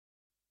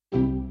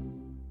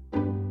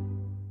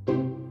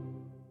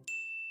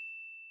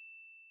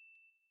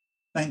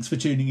Thanks for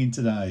tuning in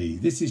today.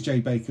 This is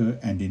Jay Baker,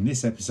 and in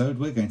this episode,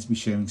 we're going to be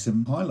sharing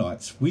some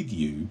highlights with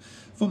you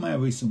from our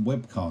recent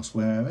webcast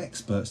where our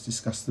experts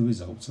discuss the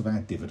results of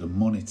our Dividend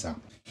Monitor.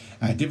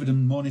 Our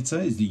Dividend Monitor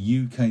is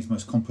the UK's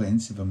most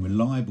comprehensive and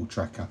reliable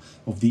tracker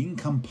of the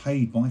income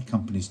paid by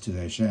companies to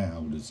their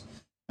shareholders.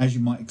 As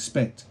you might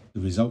expect, the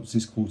results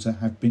this quarter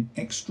have been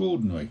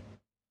extraordinary.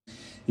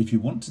 If you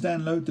want to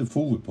download the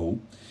full report,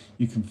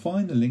 you can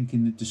find the link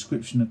in the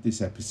description of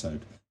this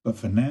episode. But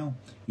for now,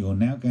 you're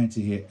now going to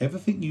hear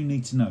everything you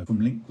need to know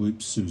from Link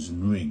Group's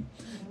Susan Ring,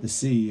 the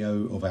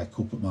CEO of our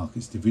Corporate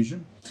Markets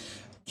division,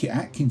 Kit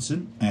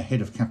Atkinson, our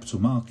Head of Capital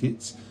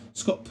Markets,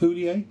 Scott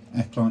Poulier,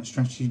 our Client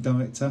Strategy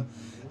Director,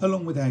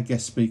 along with our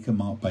guest speaker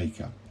Mark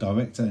Baker,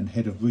 Director and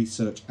Head of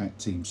Research at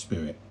Team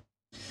Spirit.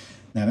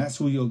 Now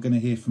that's all you're going to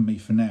hear from me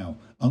for now.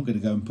 I'm going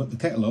to go and put the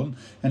kettle on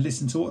and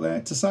listen to what they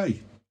had to say.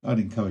 I'd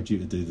encourage you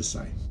to do the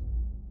same.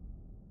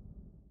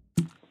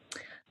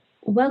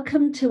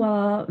 Welcome to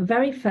our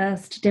very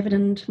first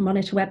Dividend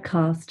Monitor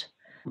webcast.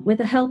 With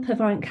the help of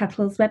Orient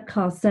Capital's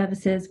webcast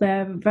services,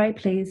 we're very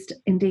pleased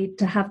indeed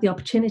to have the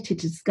opportunity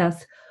to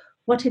discuss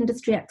what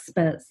industry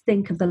experts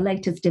think of the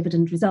latest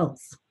dividend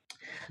results.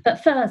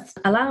 But first,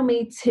 allow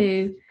me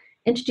to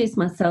introduce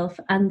myself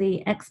and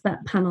the expert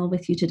panel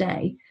with you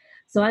today.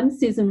 So I'm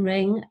Susan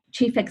Ring,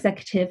 Chief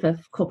Executive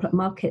of Corporate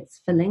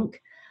Markets for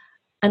Link,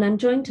 and I'm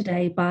joined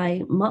today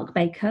by Mark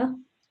Baker,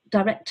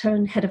 Director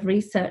and Head of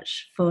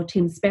Research for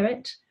Team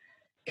Spirit,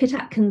 Kit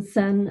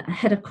Atkinson,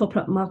 Head of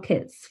Capital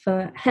Markets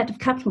for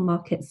Corporate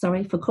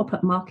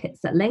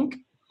Markets at Link,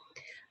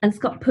 and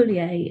Scott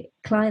Poulier,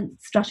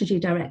 Client Strategy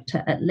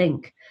Director at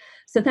Link.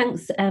 So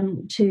thanks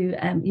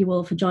to you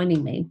all for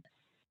joining me.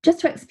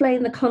 Just to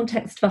explain the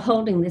context for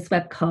holding this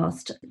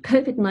webcast,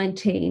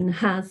 COVID-19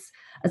 has,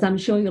 as I'm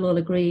sure you'll all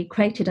agree,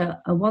 created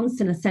a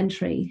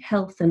once-in-a-century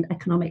health and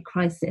economic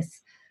crisis,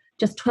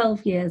 just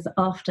 12 years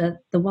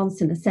after the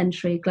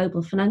once-in-a-century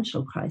global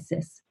financial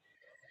crisis.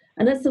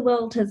 And as the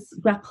world has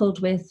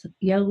grappled with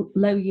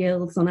low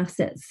yields on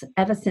assets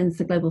ever since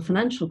the global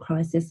financial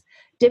crisis,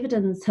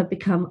 dividends have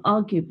become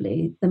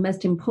arguably the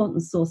most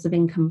important source of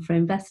income for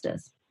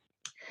investors.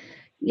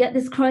 Yet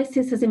this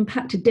crisis has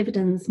impacted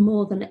dividends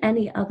more than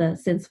any other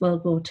since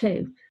World War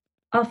II.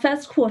 Our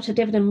first quarter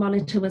Dividend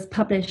Monitor was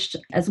published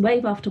as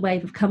wave after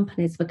wave of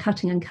companies were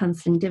cutting and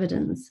cancelling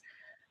dividends.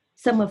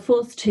 Some were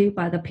forced to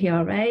by the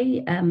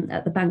PRA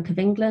at the Bank of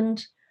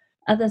England,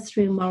 others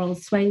through moral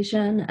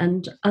suasion,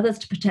 and others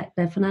to protect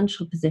their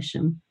financial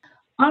position.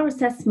 Our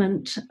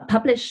assessment,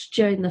 published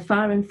during the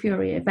fire and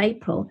fury of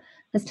April,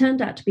 has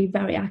turned out to be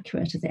very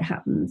accurate as it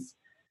happens.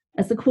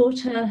 As the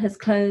quarter has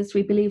closed,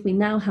 we believe we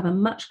now have a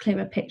much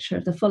clearer picture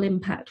of the full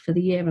impact for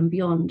the year and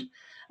beyond,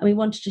 and we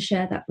wanted to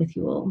share that with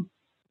you all.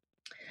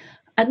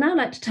 I'd now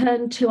like to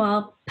turn to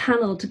our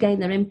panel to gain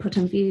their input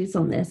and views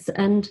on this.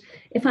 And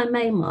if I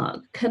may,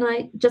 Mark, can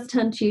I just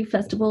turn to you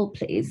first of all,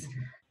 please?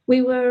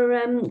 We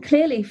were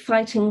clearly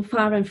fighting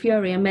fire and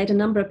fury and made a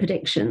number of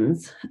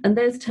predictions, and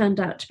those turned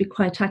out to be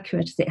quite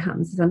accurate as it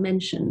happens, as I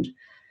mentioned.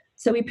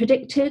 So we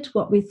predicted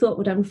what we thought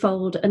would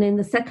unfold, and in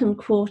the second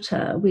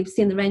quarter, we've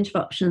seen the range of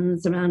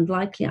options around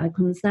likely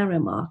outcomes narrow,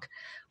 Mark.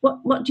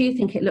 What do you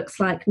think it looks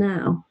like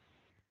now?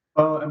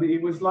 Oh, I mean,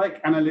 it was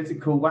like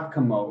analytical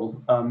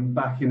whack-a-mole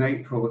back in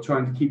April,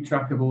 trying to keep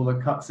track of all the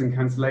cuts and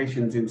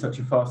cancellations in such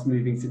a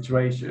fast-moving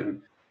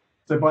situation.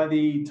 So by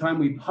the time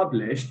we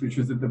published, which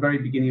was at the very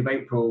beginning of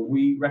April,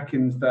 we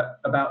reckoned that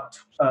about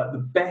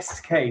the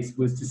best case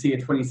was to see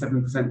a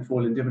 27%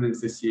 fall in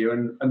dividends this year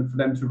and for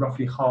them to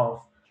roughly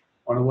halve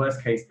on a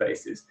worst-case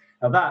basis.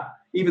 Now that,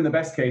 even the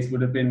best case,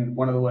 would have been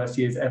one of the worst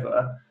years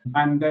ever.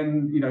 And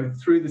then,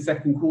 through the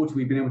second quarter,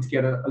 we've been able to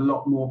get a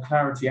lot more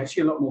clarity.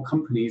 Actually, a lot more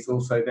companies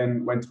also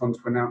then went on to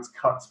announce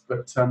cuts,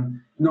 but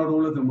not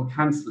all of them were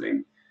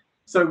cancelling.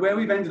 So where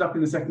we've ended up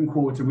in the second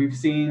quarter, we've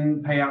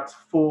seen payouts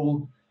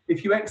fall.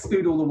 If you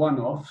exclude all the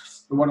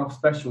one-off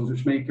specials,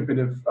 which make a bit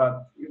of,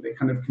 they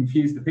kind of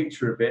confuse the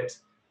picture a bit,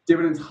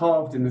 dividends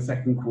halved in the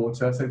second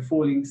quarter, so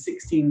falling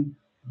 £16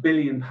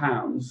 billion.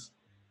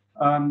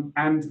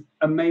 And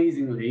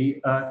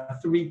amazingly,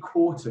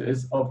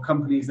 3/4 of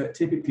companies that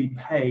typically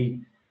pay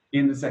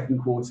in the second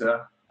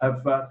quarter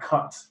have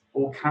cut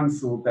or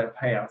cancelled their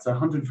payouts. So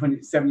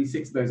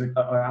 176 of those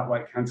are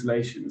outright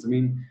cancellations. I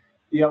mean,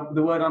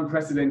 the word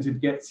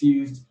unprecedented gets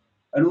used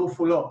an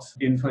awful lot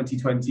in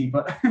 2020,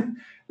 but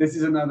this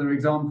is another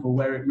example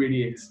where it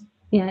really is.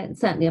 Yeah, it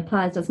certainly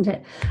applies, doesn't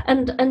it?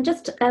 And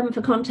just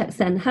for context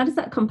then, how does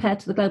that compare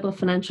to the global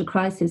financial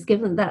crisis,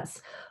 given that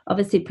that's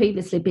obviously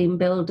previously been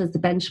billed as the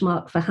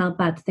benchmark for how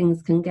bad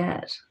things can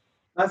get?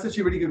 That's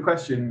actually a really good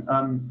question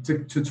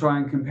to try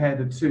and compare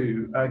the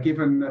two,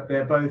 given that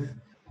they're both,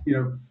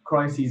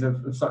 crises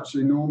of such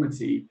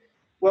enormity.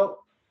 Well,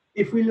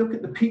 if we look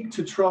at the peak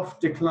to trough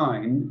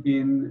decline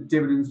in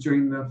dividends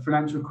during the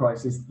financial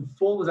crisis, the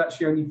fall was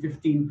actually only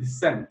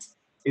 15%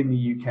 in the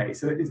UK.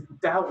 So it's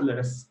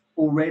doubtless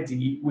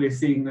already we're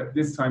seeing that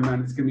this time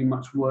around it's going to be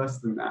much worse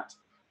than that.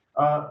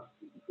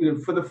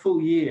 for the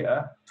full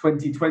year,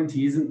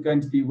 2020 isn't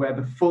going to be where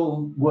the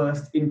full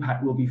worst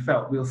impact will be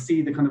felt. We'll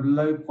see the kind of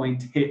low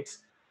point hit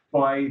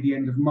by the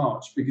end of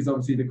March, because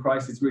obviously the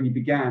crisis really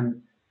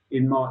began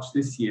in March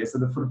this year. So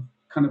the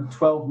kind of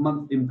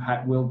 12-month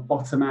impact will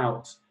bottom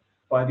out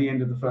by the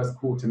end of the first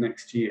quarter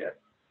next year.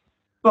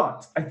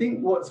 But I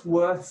think what's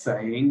worth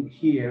saying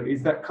here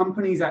is that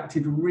companies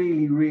acted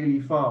really,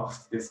 really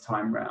fast this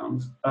time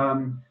round.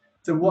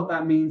 So what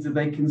that means is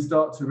they can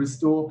start to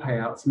restore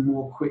payouts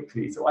more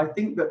quickly. So I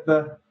think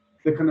that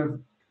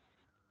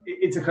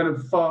it's a kind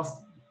of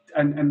fast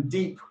and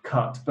deep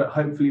cut, but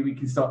hopefully we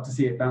can start to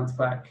see it bounce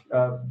back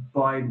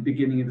by the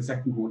beginning of the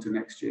second quarter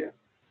next year.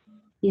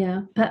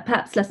 Yeah,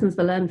 perhaps lessons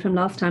were learned from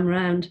last time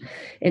around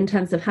in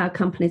terms of how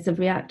companies have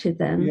reacted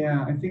then.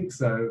 Yeah, I think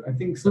so.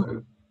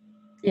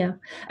 Yeah,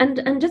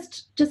 and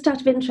just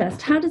out of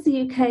interest, how does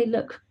the UK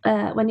look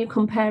when you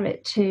compare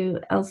it to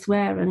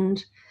elsewhere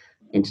and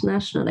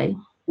internationally?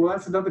 Well,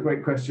 that's another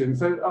great question.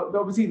 So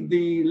obviously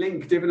the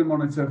Link Dividend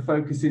Monitor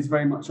focuses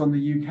very much on the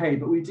UK,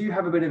 but we do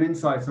have a bit of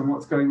insight on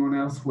what's going on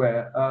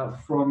elsewhere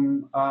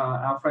from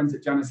our friends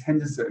at Janus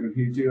Henderson,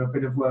 who do a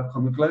bit of work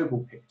on the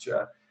global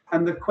picture.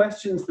 And the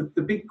questions,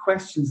 the big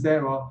questions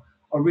there are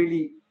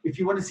really, if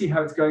you want to see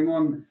how it's going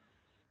on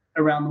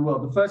around the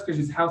world, the first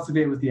question is how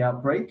severe was the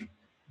outbreak?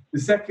 The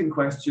second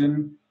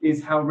question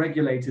is how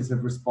regulators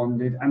have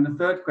responded. And the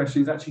third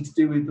question is actually to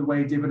do with the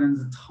way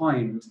dividends are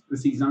timed, the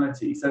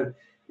seasonality. So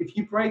if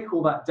you break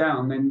all that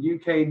down, then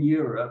UK and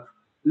Europe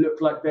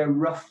look like they're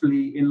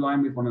roughly in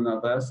line with one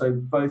another. So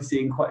both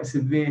seeing quite a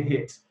severe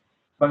hit,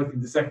 both in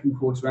the second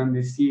quarter and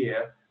this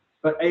year.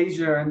 But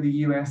Asia and the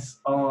US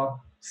are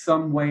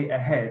some way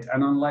ahead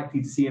and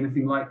unlikely to see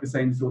anything like the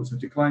same sorts of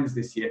declines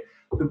this year.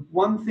 The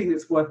one thing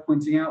that's worth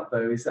pointing out,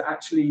 though, is that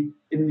actually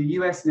in the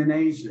US and in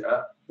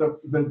Asia,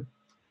 the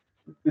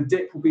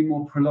dip will be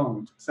more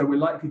prolonged. So we're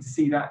likely to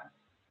see that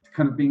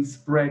kind of being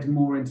spread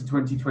more into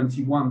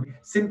 2021,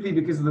 simply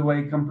because of the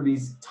way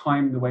companies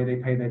time the way they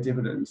pay their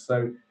dividends.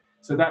 So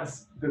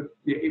that's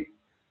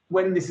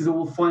when this is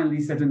all finally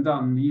said and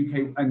done, the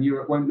UK and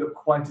Europe won't look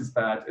quite as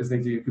bad as they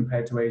do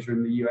compared to Asia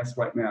and the US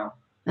right now.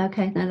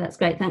 Okay, no, that's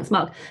great. Thanks,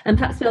 Mark. And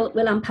perhaps we'll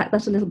unpack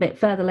that a little bit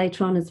further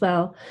later on as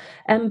well.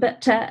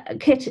 But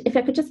Kit, if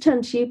I could just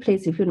turn to you,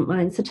 please, if you wouldn't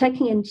mind. So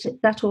taking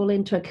that all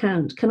into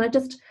account, can I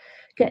just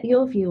get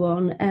your view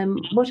on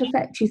what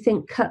effect you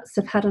think cuts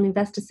have had on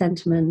investor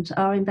sentiment?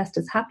 Are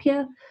investors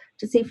happier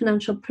to see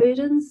financial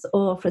prudence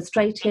or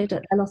frustrated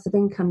at a loss of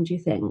income, do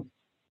you think?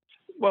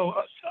 Well,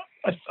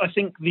 I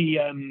think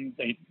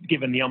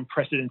given the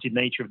unprecedented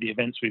nature of the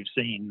events we've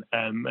seen,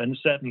 and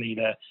certainly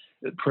the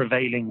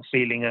prevailing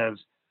feeling of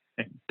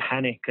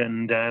panic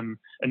and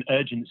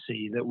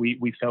urgency that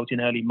we felt in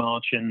late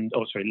March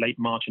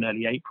and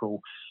early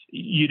April,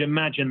 you'd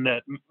imagine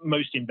that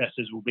most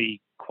investors will be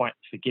quite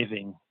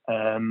forgiving.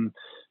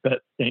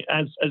 But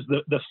as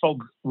the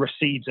fog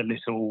recedes a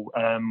little,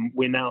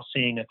 we're now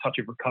seeing a touch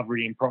of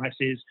recovery in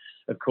prices.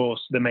 Of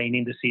course, the main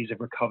indices have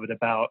recovered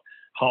about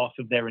half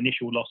of their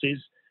initial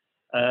losses.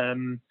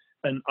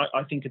 And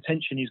I think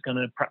attention is going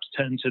to perhaps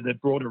turn to the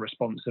broader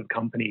response of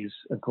companies.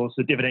 Of course,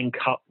 the dividend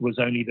cut was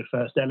only the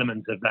first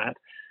element of that,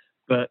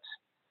 but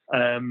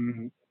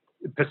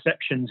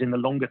perceptions in the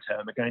longer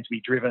term are going to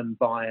be driven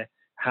by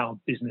how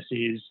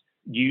businesses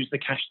use the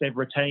cash they've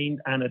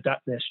retained and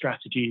adapt their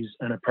strategies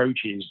and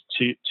approaches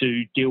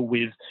to deal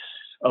with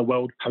a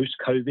world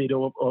post-COVID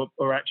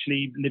or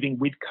actually living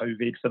with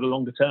COVID for the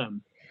longer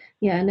term.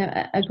 Yeah, no,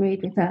 I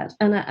agreed with that.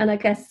 And I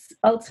guess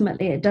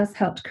ultimately it does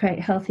help to create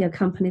healthier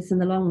companies in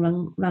the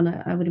long run,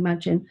 I would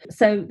imagine.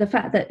 So the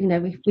fact that,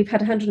 we've had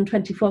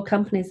 124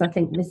 companies, I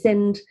think,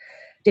 rescind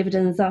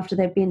dividends after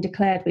they've been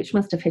declared, which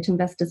must have hit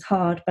investors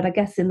hard. But I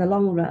guess in the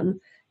long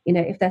run,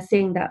 if they're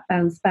seeing that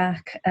bounce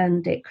back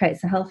and it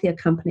creates a healthier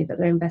company that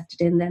they're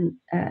invested in, then,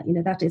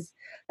 that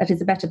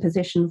is a better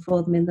position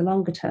for them in the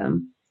longer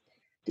term,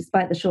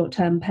 despite the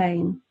short-term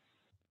pain.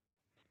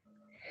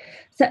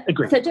 So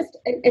just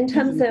in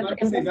terms of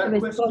investor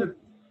response...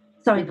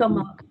 Sorry, go on,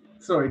 Mark.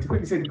 Sorry, to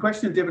quickly say, the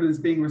question of dividends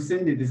being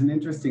rescinded is an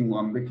interesting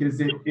one because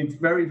it's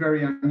very,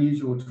 very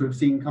unusual to have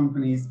seen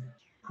companies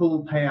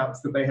pull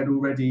payouts that they had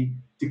already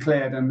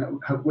declared and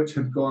which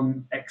have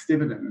gone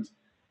ex-dividend.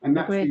 And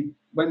naturally,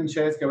 when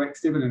shares go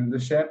ex-dividend, the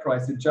share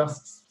price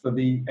adjusts for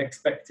the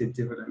expected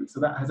dividend. So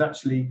that has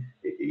actually,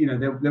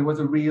 there was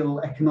a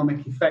real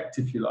economic effect,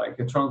 if you like,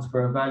 a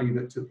transfer of value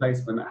that took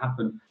place when that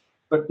happened.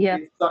 But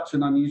it's such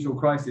an unusual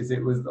crisis,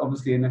 it was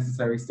obviously a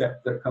necessary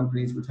step that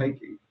companies were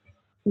taking.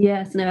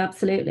 Yes, no,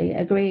 absolutely,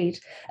 agreed.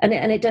 And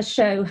it does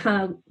show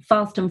how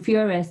fast and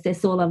furious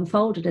this all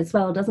unfolded as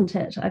well, doesn't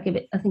it? I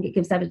think it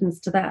gives evidence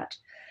to that.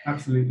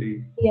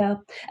 Absolutely. Yeah,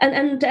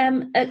 and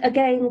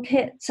again,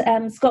 Kit,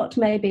 Scott,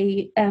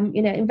 maybe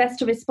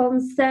investor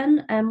response.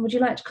 Then, would you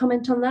like to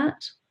comment on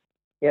that?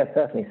 Yeah,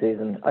 certainly,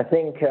 Susan. I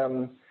think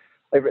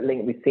over at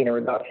Link, we've seen a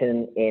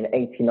reduction in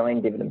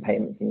 89 dividend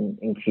payments in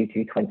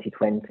Q2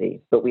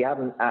 2020, but we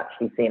haven't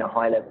actually seen a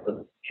high level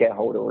of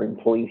shareholder or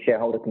employee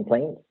shareholder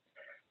complaints.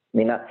 I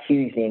mean, that's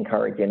hugely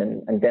encouraging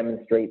and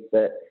demonstrates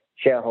that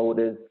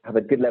shareholders have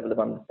a good level of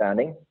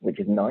understanding, which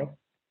is nice,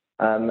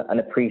 and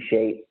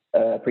appreciation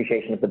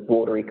of the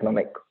broader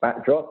economic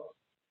backdrop.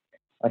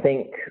 I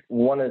think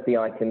one of the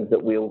items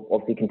that we'll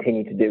obviously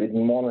continue to do is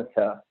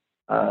monitor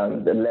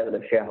the level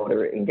of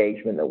shareholder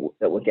engagement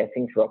that we're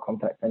getting through our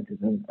contact centres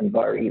and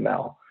via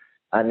email.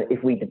 And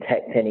if we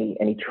detect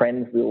any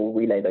trends, we will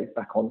relay those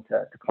back on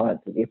to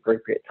clients at the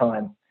appropriate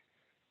time.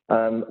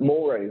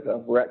 Moreover,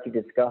 we're actually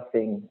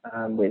discussing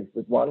with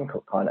one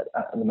client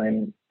at the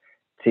moment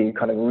to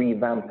kind of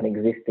revamp an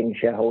existing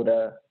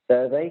shareholder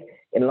survey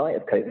in light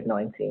of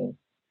COVID-19.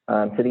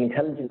 So the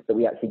intelligence that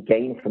we actually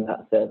gain from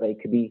that survey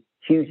could be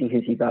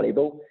hugely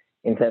valuable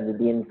in terms of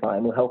the insight,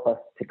 and will help us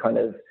to kind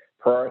of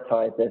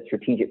prioritise their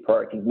strategic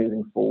priorities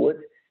moving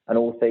forward, and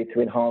also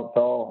to enhance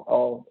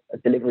our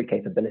delivery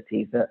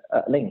capabilities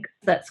at Link.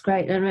 That's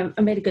great, and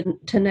really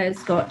good to know,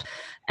 Scott.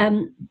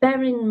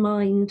 Bear in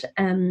mind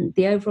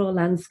the overall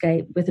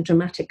landscape with a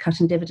dramatic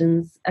cut in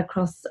dividends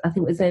across, I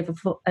think it was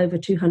over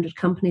 200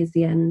 companies at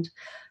the end,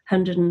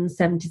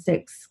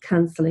 176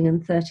 cancelling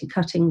and 30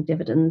 cutting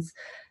dividends.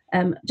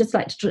 Just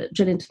like to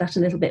drill into that a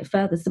little bit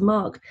further. So,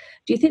 Mark,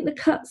 do you think the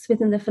cuts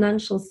within the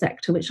financial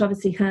sector, which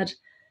obviously had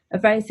a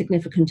very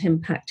significant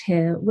impact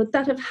here, would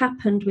that have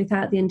happened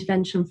without the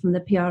intervention from the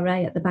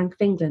PRA at the Bank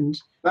of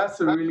England? That's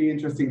a really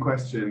interesting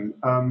question.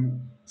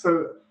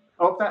 So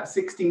of that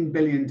 16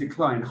 billion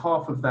decline,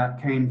 half of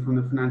that came from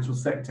the financial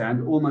sector,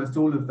 and almost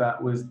all of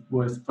that was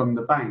from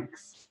the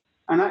banks.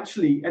 And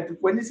actually,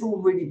 when this all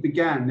really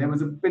began, there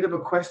was a bit of a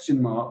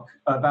question mark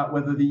about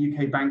whether the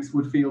UK banks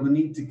would feel the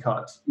need to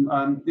cut.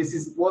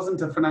 This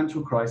wasn't a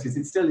financial crisis.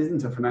 It still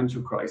isn't a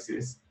financial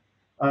crisis.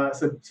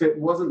 So it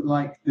wasn't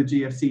like the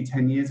GFC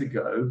 10 years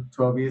ago,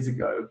 12 years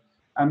ago.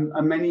 And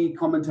many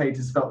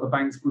commentators felt the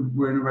banks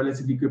were in a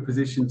relatively good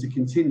position to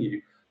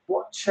continue.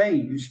 What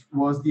changed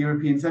was the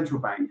European Central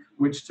Bank,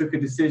 which took a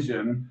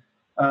decision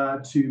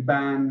to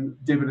ban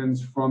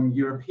dividends from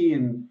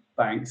European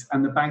banks,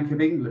 and the Bank of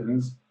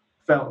England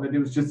felt that it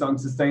was just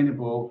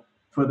unsustainable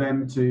for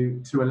them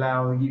to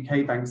allow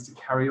UK banks to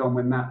carry on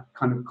when that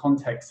kind of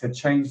context had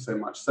changed so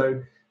much.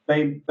 So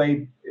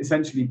they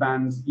essentially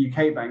banned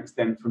UK banks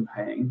then from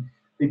paying.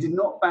 They did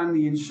not ban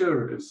the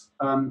insurers,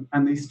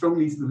 and they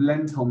strongly sort of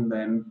lent on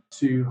them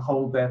to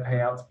hold their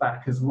payouts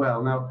back as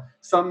well. Now,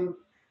 some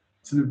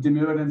sort of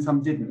demurred and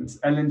some didn't.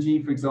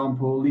 L&G, for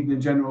example, Legal &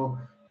 General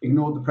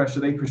ignored the pressure.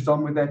 They pushed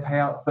on with their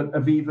payout, but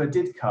Aviva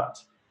did cut.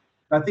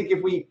 I think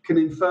if we can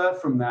infer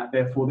from that,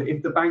 therefore, that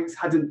if the banks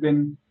hadn't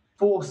been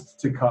forced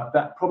to cut,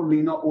 that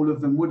probably not all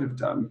of them would have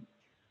done.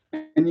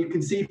 And you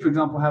can see, for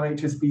example, how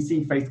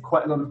HSBC faced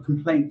quite a lot of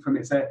complaint from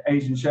its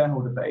Asian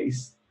shareholder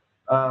base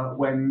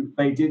when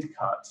they did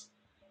cut.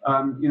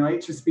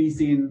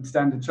 HSBC and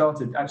Standard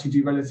Chartered actually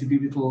do relatively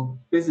little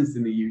business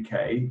in the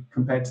UK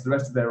compared to the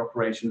rest of their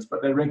operations,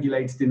 but they're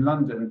regulated in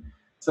London.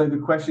 So the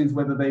question is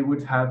whether they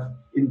would have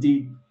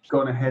indeed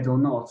gone ahead or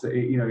not.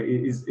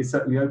 Is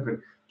certainly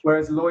open.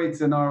 Whereas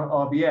Lloyds and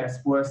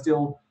RBS were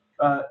still,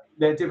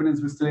 their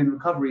dividends were still in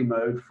recovery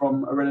mode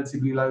from a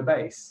relatively low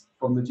base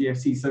from the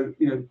GFC. So,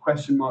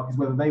 question mark is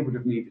whether they would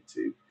have needed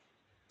to.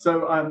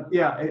 So,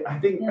 I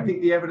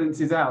think the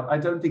evidence is out. I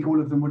don't think all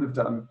of them would have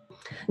done.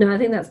 No, I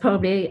think that's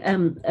probably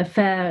a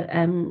fair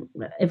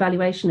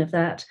evaluation of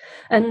that.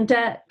 And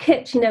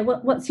Kit,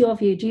 what's your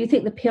view? Do you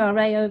think the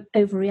PRA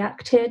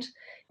overreacted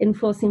in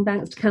forcing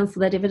banks to cancel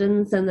their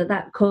dividends, and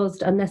that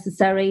caused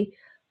unnecessary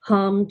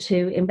harm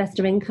to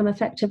investor income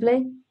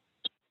effectively?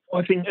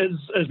 I think,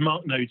 as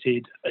Mark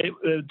noted,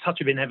 a touch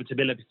of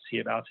inevitability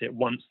about it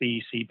once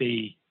the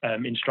ECB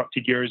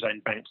instructed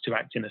Eurozone banks to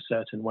act in a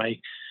certain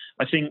way.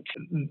 I think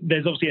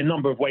there's obviously a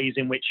number of ways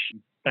in which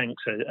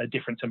banks are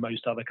different to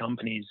most other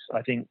companies.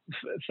 I think,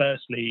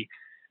 firstly,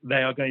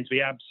 they are going to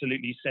be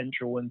absolutely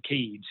central and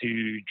key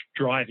to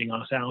driving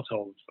us out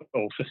of,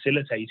 or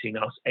facilitating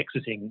us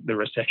exiting the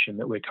recession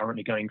that we're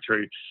currently going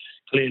through.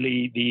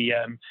 Clearly,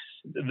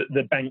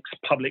 the bank's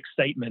public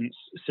statements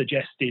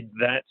suggested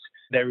that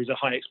there is a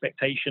high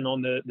expectation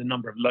on the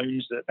number of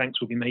loans that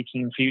banks will be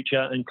making in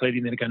future, and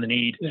clearly they're going to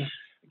need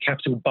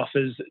capital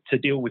buffers to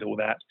deal with all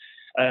that.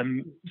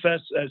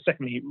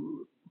 Secondly,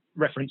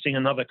 referencing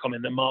another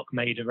comment that Mark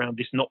made around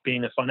this not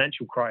being a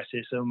financial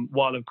crisis, and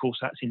while of course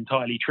that's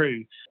entirely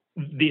true,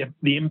 the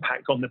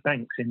impact on the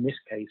banks in this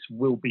case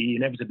will be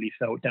inevitably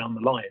felt down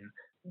the line.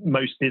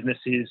 Most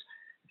businesses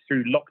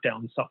through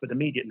lockdown suffered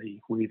immediately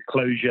with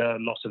closure,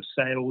 loss of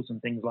sales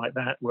and things like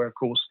that, where of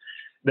course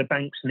the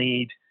banks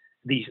need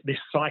this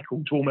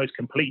cycle to almost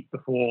complete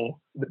before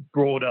the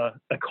broader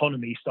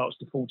economy starts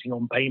defaulting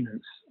on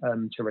payments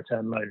to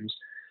return loans.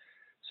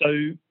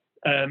 So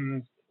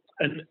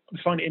and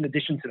finally, in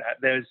addition to that,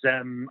 there's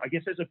I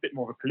guess there's a bit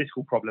more of a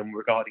political problem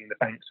regarding the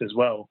banks as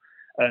well.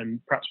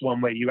 Perhaps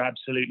one where you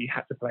absolutely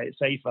have to play it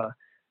safer.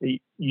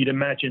 You'd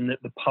imagine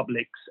that the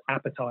public's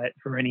appetite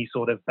for any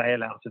sort of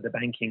bailout of the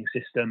banking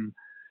system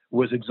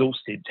was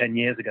exhausted 10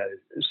 years ago.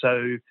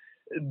 So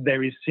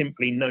there is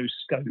simply no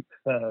scope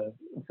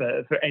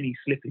for any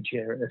slippage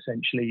here,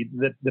 essentially.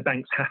 The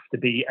banks have to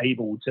be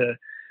able to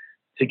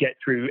to get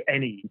through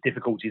any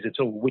difficulties at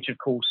all, which of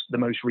course the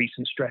most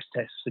recent stress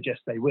tests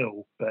suggest they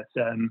will, but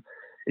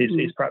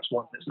is perhaps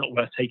one that's not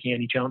worth taking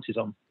any chances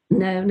on.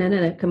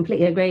 No,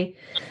 completely agree.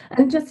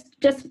 And just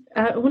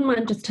I wouldn't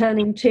mind just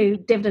turning to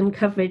dividend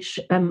coverage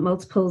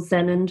multiples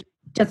then, and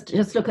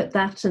just look at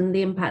that and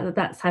the impact that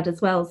that's had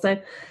as well.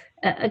 So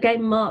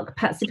again, Mark,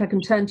 perhaps if I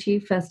can turn to you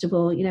first of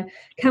all,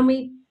 can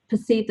we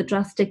perceive the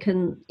drastic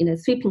and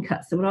sweeping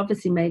cuts that were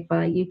obviously made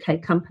by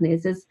UK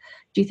companies as,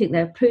 do you think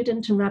they're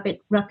prudent and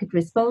rapid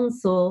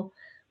response, or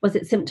was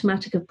it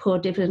symptomatic of poor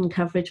dividend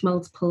coverage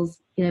multiples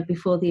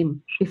before the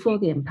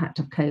impact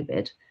of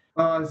COVID?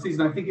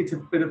 Susan, I think it's a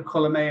bit of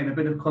column A and a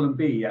bit of column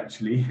B,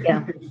 actually,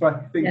 yeah. if I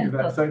think of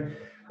that. So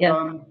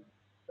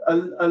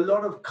a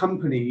lot of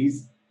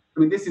companies,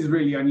 this is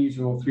really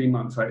unusual 3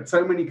 months, right?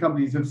 So many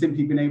companies have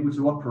simply been unable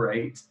to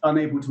operate,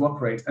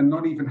 and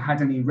not even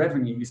had any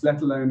revenues,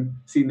 let alone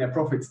seen their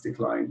profits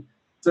decline.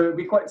 So it'd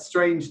be quite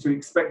strange to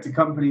expect a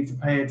company to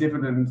pay a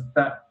dividend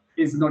that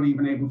is not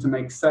even able to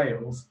make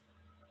sales.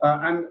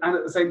 And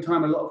at the same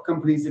time, a lot of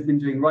companies have been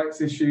doing rights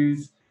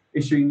issues,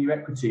 issuing new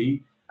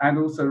equity, and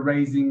also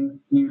raising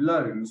new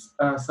loans.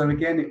 So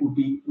again, it would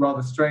be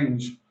rather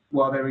strange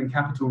while they're in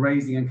capital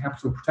raising and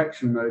capital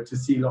protection mode to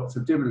see lots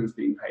of dividends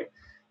being paid.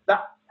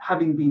 That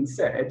having been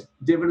said,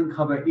 dividend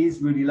cover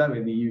is really low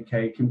in the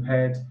UK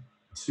compared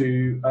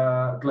to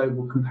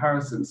global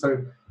comparison.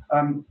 So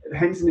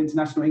Henson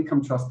International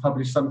Income Trust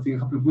published something a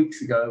couple of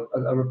weeks ago,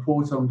 a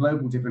report on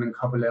global dividend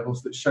cover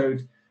levels that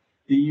showed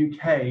the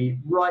UK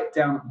right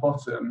down at the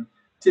bottom,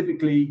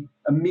 typically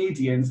a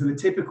median. So the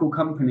typical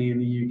company in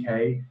the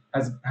UK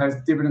has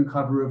dividend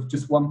cover of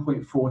just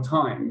 1.4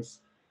 times.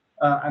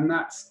 And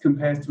that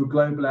compares to a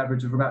global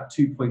average of about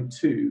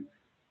 2.2.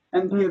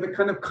 And the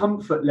kind of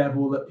comfort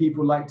level that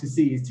people like to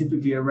see is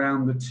typically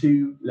around the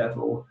 2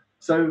 level.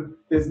 So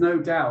there's no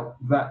doubt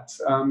that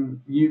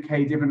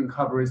UK dividend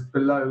cover is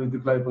below the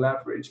global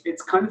average.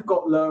 It's kind of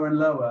got lower and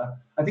lower.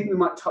 I think we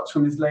might touch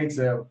on this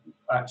later,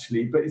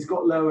 actually, but it's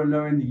got lower and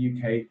lower in the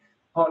UK,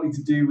 partly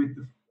to do with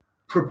the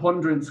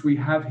preponderance we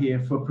have here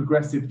for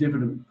progressive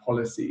dividend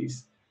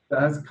policies that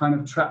has kind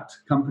of trapped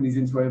companies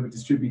into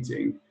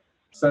over-distributing.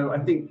 So I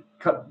think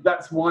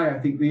that's why I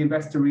think the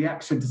investor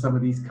reaction to some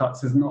of these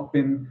cuts has not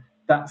been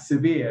that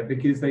severe,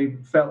 because they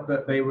felt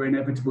that they were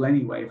inevitable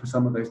anyway for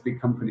some of those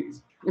big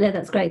companies. No,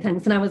 that's great,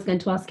 thanks. And I was going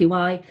to ask you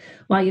why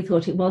you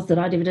thought it was that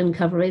our dividend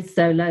cover is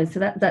so low. So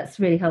that's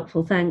really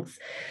helpful, thanks.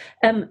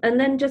 And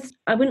then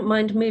I wouldn't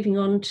mind moving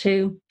on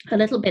to a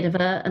little bit of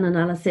an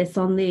analysis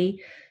on the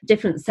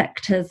different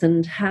sectors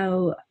and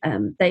how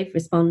they've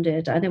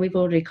responded. I know we've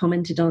already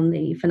commented on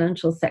the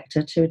financial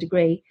sector to a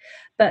degree,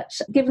 but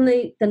given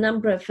the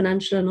number of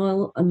financial and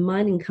oil and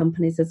mining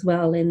companies as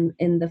well in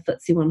the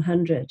FTSE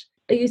 100,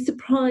 are you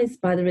surprised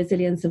by the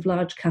resilience of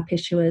large cap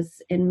issuers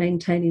in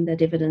maintaining their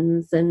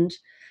dividends, and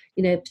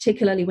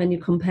particularly when you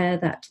compare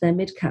that to their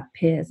mid-cap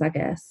peers, I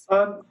guess?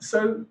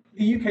 So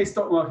the UK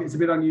stock market is a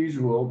bit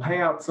unusual.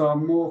 Payouts are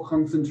more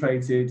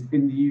concentrated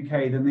in the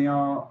UK than they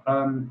are,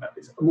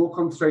 more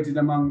concentrated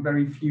among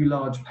very few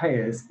large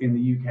payers in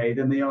the UK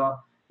than they are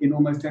in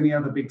almost any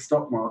other big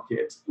stock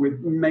market, with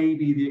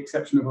maybe the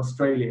exception of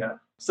Australia.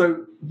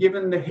 So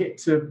given the hit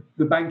to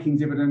the banking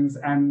dividends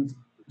and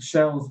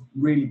Shell's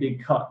really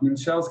big cut,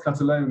 Shell's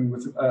cut alone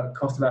was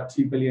cost about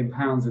 £2 billion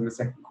in the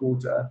second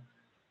quarter.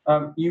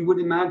 You would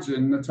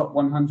imagine the top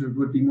 100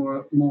 would be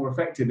more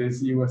affected,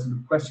 as you were sort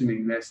of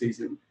questioning there,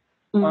 Susan.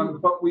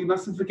 But we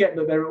mustn't forget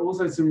that there are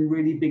also some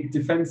really big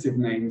defensive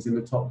names in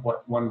the top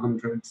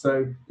 100.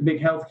 So the big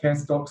healthcare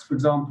stocks, for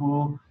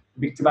example,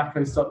 the big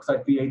tobacco stocks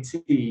like BAT.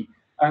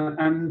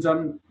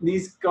 And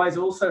these guys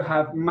also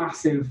have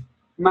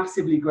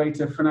massively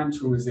greater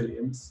financial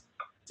resilience.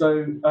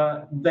 So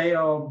they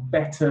are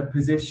better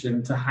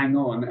positioned to hang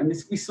on. And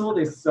we saw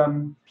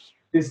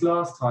this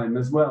last time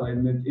as well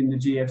in the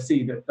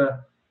GFC,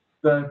 that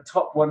the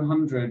top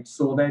 100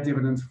 saw their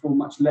dividends fall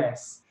much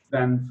less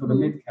than for the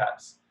mid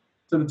caps.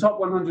 So the top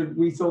 100,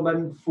 we saw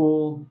them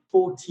fall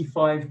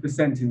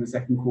 45% in the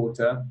second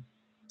quarter,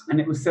 and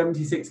it was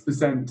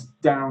 76%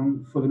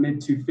 down for the mid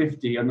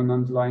 250 on an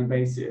underlying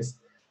basis.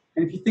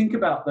 And if you think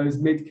about those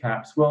mid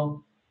caps,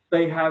 well,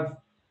 they have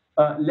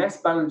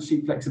less balance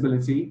sheet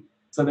flexibility.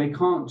 So they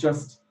can't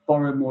just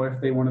borrow more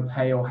if they want to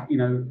pay, or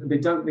they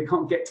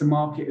can't get to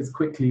market as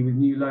quickly with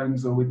new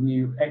loans or with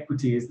new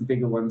equity as the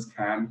bigger ones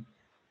can.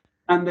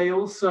 And they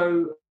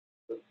also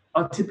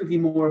are typically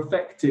more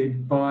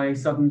affected by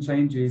sudden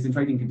changes in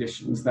trading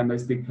conditions than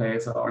those big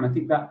players are. And I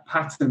think that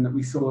pattern that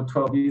we saw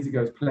 12 years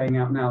ago is playing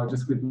out now,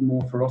 just with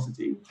more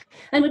ferocity.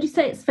 And would you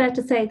say it's fair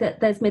to say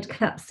that those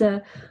mid-caps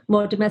are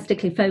more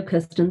domestically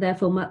focused and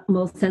therefore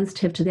more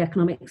sensitive to the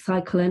economic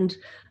cycle and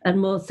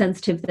more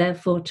sensitive,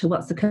 therefore, to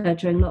what's occurred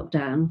during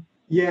lockdown?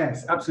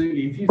 Yes,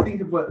 absolutely. If you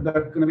think of what the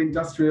kind of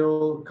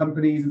industrial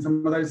companies and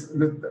some of those,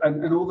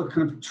 and all the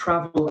kind of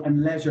travel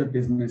and leisure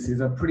businesses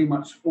are pretty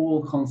much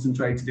all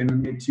concentrated in the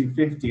mid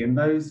 250, and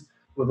those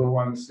were the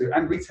ones who,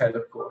 and retail,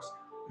 of course,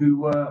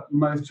 who were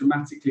most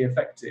dramatically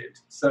affected.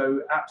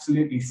 So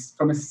absolutely,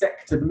 from a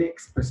sector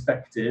mix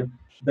perspective,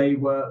 they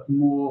were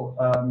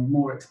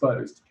more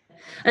exposed.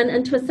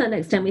 And to a certain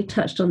extent, we've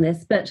touched on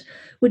this, but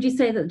would you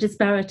say that the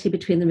disparity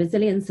between the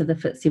resilience of the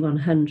FTSE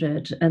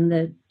 100 and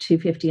the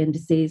 250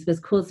 indices was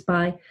caused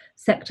by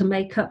sector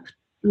makeup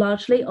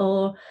largely,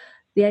 or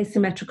the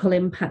asymmetrical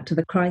impact of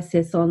the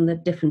crisis on the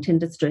different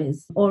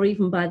industries, or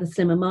even by the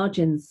slimmer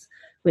margins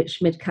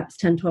which mid-caps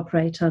tend to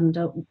operate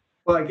under?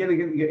 Well, again,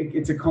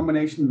 it's a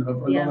combination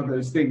of a lot of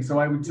those things. So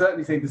I would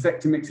certainly say the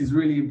sector mix is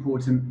really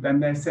important,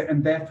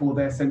 and therefore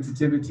their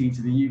sensitivity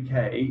to the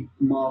UK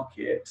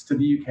market, to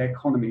the UK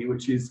economy,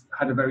 which has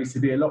had a very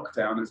severe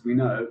lockdown, as we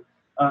know,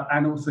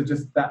 and also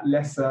just that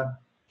lesser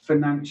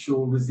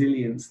financial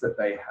resilience that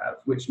they have,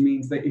 which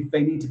means that if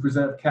they need to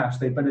preserve cash,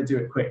 they better do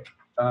it quick.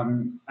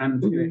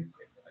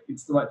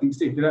 It's the right thing to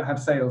do. If they don't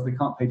have sales, they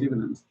can't pay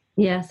dividends.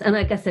 Yes, and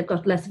I guess they've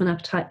got less of an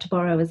appetite to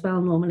borrow as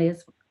well normally.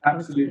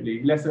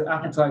 Absolutely, less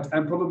appetite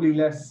and probably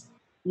less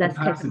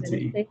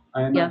capacity.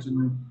 I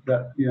imagine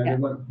that they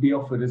won't be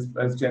offered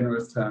as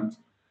generous terms.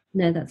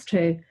 No, that's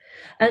true.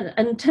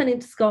 And turning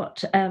to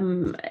Scott,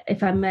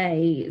 if I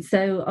may,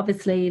 so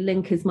obviously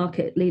Link is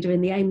market leader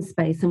in the AIM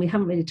space, and we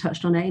haven't really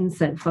touched on AIM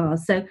so far.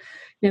 So,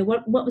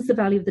 what was the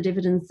value of the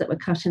dividends that were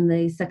cut in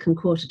the second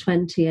quarter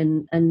 20?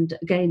 And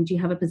again, do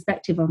you have a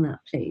perspective on that,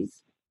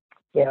 please?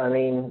 Yeah, I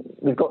mean,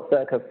 we've got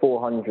circa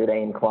 400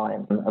 AIM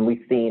clients, and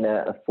we've seen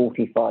a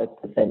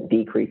 45%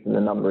 decrease in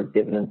the number of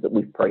dividends that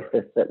we've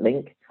processed at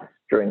Link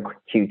during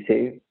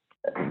Q2.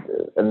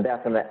 And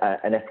that's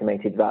an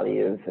estimated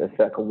value of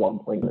circa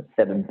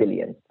 1.7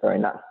 billion.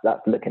 And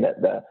that's looking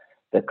at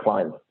the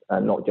clients,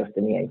 not just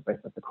in the AIM space,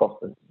 but across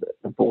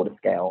the broader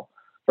scale.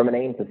 From an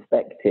AIM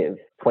perspective,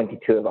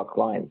 22 of our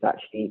clients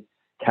actually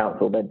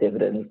cancelled their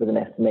dividends with an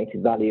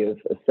estimated value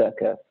of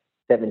circa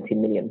 £70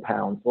 million.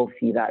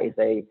 Obviously, that is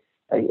a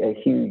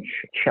huge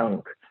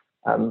chunk.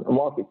 And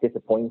whilst it's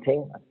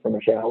disappointing from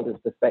a shareholder's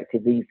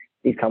perspective,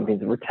 these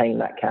companies have retained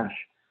that cash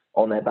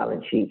on their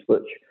balance sheets,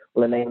 which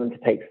will enable them to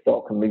take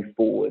stock and move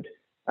forward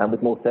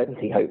with more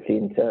certainty, hopefully,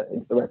 into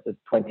the rest of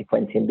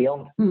 2020 and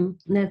beyond.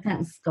 No,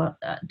 thanks, Scott.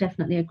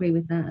 Definitely agree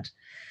with that.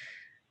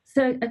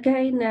 So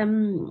again,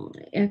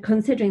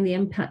 considering the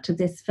impact of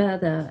this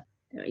further,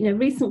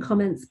 recent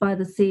comments by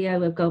the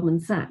CEO of Goldman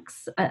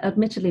Sachs,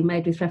 admittedly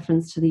made with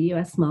reference to the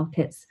US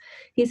markets,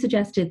 he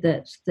suggested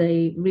that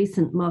the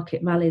recent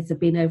market rallies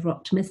have been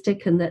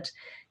over-optimistic and that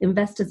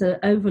investors are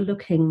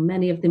overlooking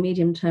many of the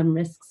medium-term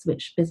risks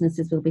which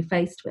businesses will be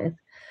faced with.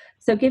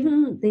 So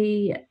given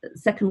the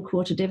second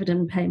quarter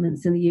dividend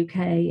payments in the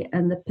UK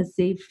and the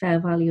perceived fair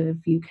value of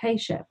UK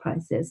share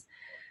prices,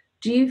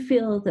 do you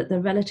feel that the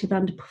relative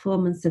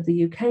underperformance of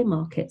the UK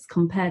markets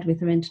compared with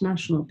their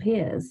international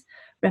peers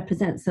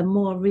represents a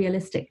more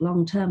realistic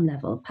long-term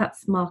level?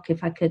 Perhaps, Mark,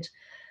 if I could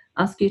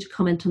ask you to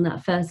comment on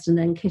that first, and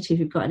then Kitty, if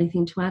you've got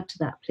anything to add to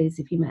that, please,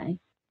 if you may.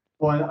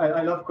 Well,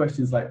 I love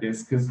questions like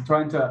this because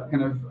trying to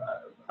kind of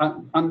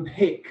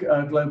unpick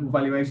global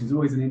valuation is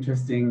always an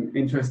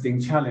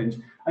interesting challenge.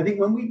 I think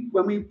when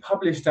we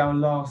published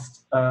our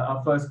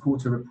first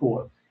quarter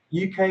report,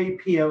 UK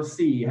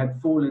PLC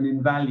had fallen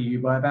in value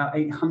by about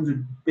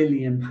 £800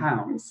 billion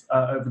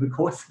over the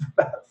course of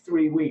about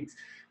 3 weeks,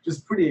 which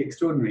is pretty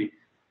extraordinary.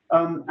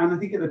 And I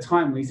think at the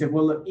time we said,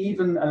 well, look,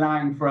 even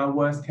allowing for our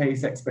worst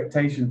case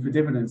expectation for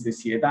dividends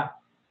this year, that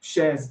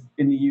shares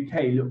in the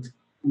UK looked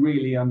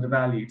really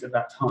undervalued at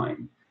that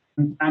time.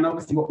 And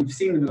obviously what we've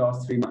seen in the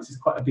last 3 months is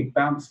quite a big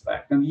bounce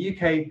back. And the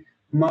UK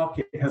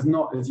market has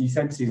not, as you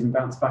said, Susan,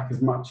 bounced back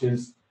as much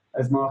as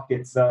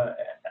markets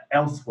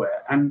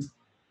elsewhere. And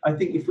I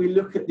think if we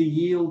look at the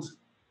yield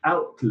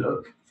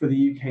outlook for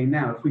the UK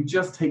now, if we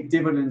just take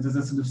dividends as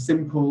a sort of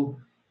simple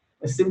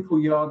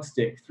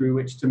yardstick through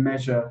which to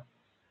measure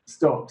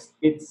stocks,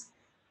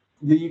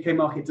 the UK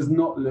market does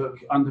not look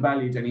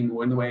undervalued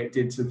anymore in the way it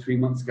did 3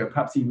 months ago,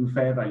 perhaps even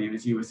fair value,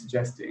 as you were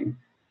suggesting.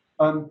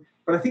 But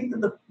I think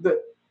that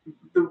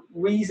the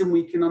reason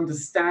we can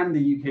understand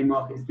the UK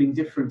market as being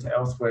different to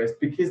elsewhere is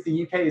because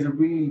the UK is a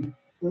really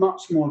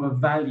much more of a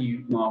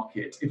value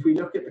market. If we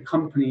look at the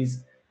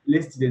companies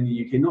listed in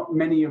the UK, not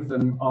many of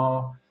them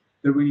are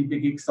the really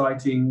big,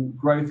 exciting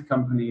growth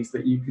companies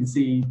that you can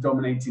see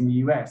dominating the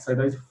US. So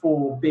those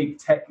 4 big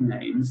tech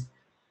names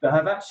that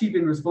have actually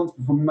been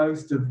responsible for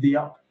most of the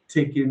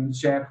uptick in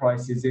share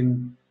prices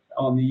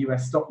on the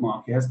US stock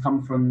market has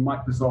come from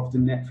Microsoft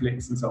and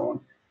Netflix and so on.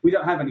 We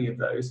don't have any of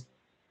those.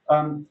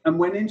 And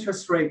when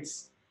interest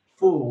rates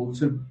fall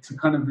to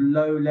kind of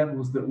low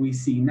levels that we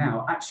see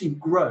now, actually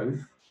growth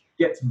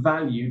gets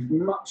valued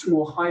much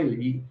more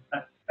highly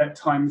at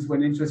times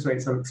when interest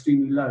rates are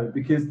extremely low,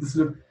 because the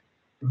sort of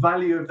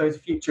value of those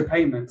future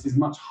payments is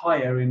much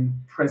higher in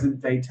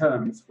present day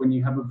terms when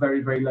you have a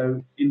very, very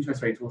low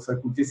interest rate, or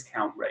so-called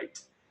discount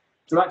rate.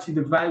 So actually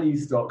the value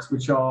stocks,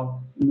 which are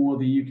more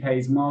the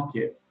UK's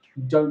market,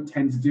 don't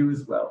tend to do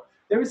as well.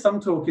 There is some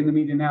talk in the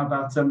media now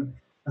about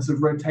a sort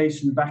of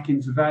rotation back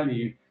into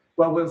value.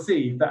 Well, we'll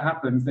see. If that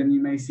happens, then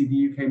you may see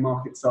the UK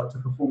market start to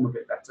perform a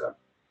bit better.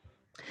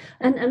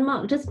 And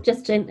Mark,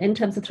 just in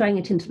terms of throwing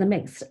it into the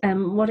mix,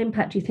 what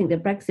impact do you think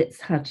that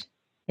Brexit's had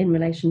in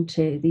relation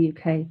to the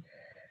UK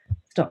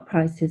stock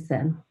prices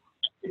then?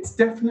 It's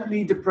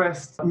definitely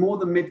depressed more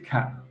the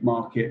mid-cap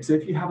market. So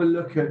if you have a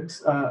look at,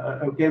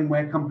 again,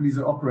 where companies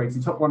are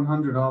operating, top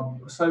 100 are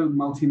so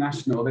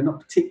multinational, they're not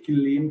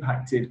particularly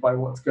impacted by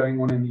what's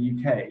going on in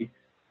the UK.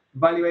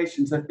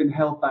 Valuations have been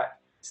held back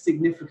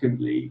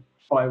significantly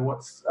by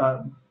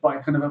by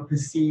kind of a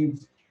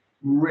perceived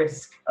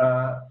risk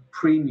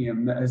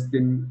premium that has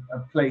been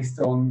placed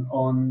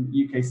on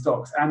UK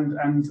stocks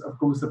and of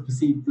course a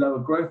perceived lower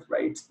growth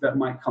rate that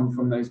might come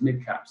from those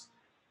mid-caps.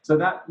 So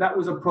that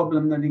was a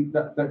problem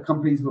that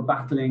companies were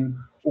battling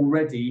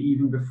already,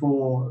 even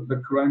before the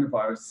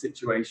coronavirus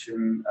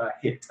situation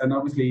hit. And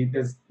obviously,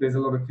 there's a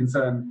lot of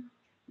concern,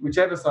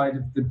 whichever side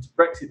of the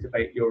Brexit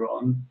debate you're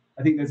on.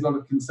 I think there's a lot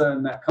of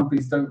concern that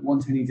companies don't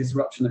want any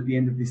disruption at the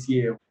end of this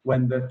year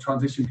when the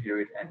transition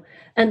period ends.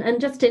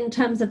 And just in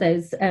terms of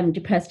those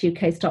depressed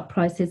UK stock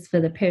prices for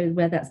the period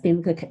where that's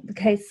been the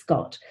case,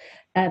 Scott,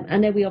 I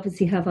know we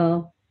obviously have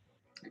our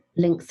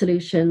Link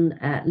solution,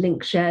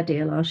 Link Share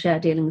Deal, our share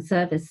dealing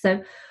service.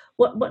 So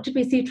what did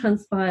we see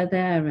transpire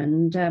there?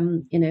 And,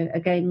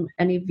 again,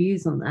 any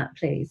views on that,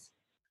 please?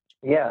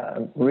 Yeah,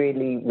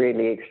 really,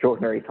 really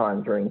extraordinary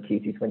time during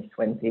Q2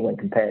 2020 when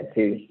compared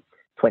to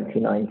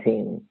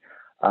 2019.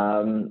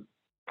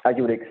 As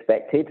you would have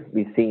expected,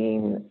 we've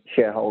seen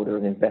shareholders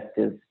and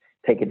investors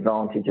take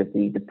advantage of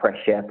the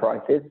depressed share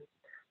prices.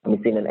 And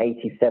we've seen an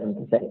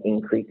 87%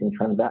 increase in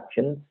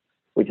transactions,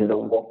 which is a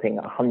whopping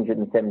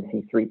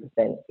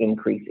 173%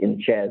 increase in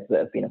shares that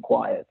have been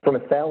acquired. From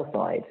a sales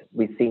side,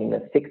 we've seen a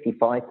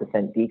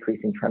 65%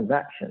 decrease in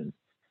transactions.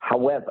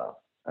 However,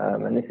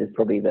 and this is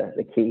probably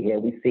the key here,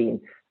 we've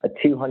seen a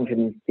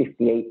 258%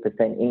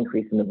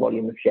 increase in the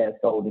volume of shares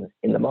sold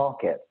in the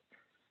market.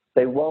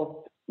 So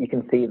whilst you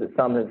can see that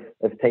some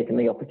have taken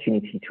the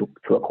opportunity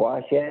to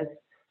acquire shares,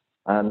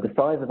 the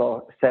size of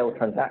our sale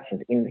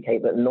transactions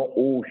indicate that not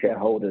all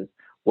shareholders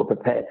were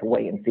prepared to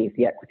wait and see if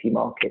the equity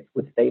markets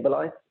would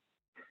stabilize.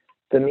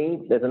 For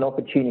me, there's an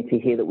opportunity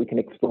here that we can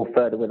explore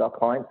further with our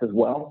clients as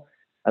well,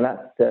 and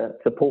that's to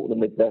support them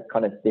with the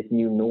kind of this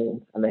new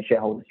norm and their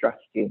shareholder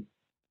strategy.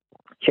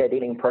 Share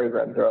dealing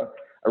programs are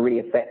a really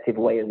effective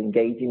way of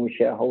engaging with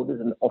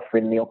shareholders and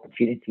offering the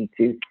opportunity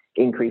to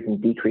increase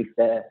and decrease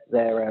their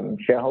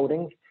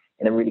shareholdings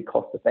in a really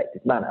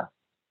cost-effective manner.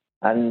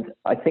 And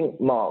I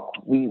think, Mark,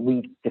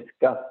 we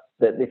discussed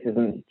that this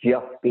isn't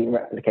just being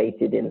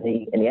replicated in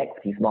the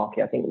equities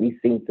market. I think we've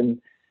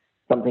seen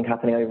something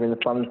happening over in the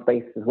fund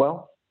space as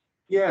well.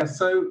 Yeah,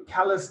 so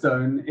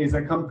Calastone is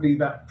a company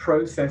that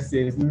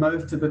processes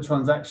most of the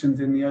transactions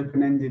in the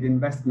open-ended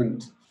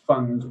investment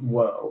fund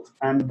world,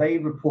 and they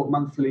report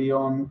monthly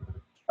on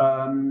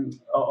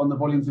the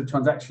volumes of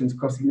transactions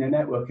crossing their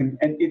network, and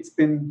it's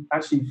been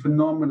actually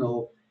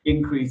phenomenal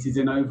increases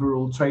in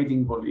overall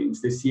trading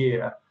volumes this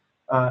year.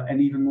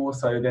 And even more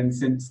so than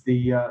since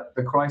the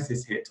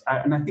crisis hit.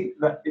 And I think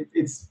that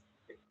it's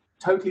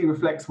totally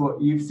reflects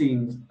what you've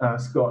seen,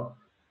 Scott.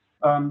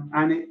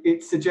 And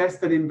it suggests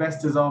that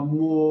investors are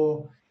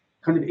more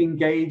kind of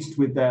engaged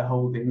with their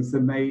holdings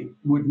than they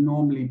would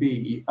normally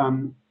be.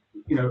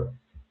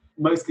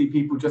 Mostly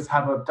people just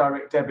have a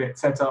direct debit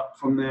set up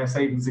from their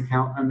savings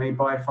account and they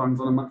buy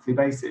funds on a monthly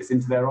basis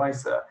into their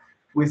ISA.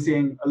 We're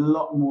seeing a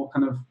lot more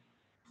kind of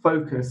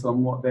focus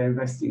on what they're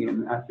investing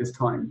in at this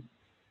time.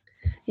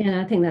 Yeah,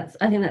 I think that's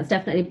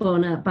definitely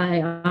borne out by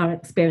our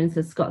experience,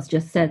 as Scott's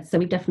just said. So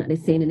we've definitely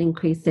seen an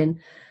increase in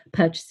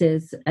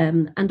purchases,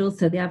 and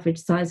also the average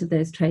size of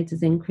those trades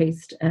has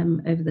increased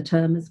over the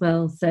term as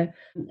well. So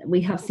we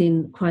have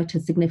seen quite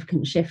a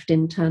significant shift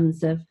in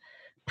terms of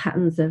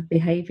patterns of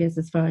behaviours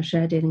as far as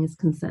share dealing is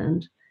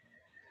concerned.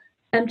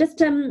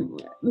 Just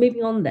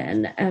moving on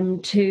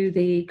then to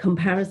the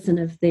comparison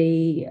of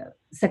the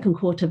second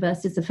quarter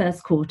versus the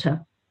first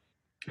quarter.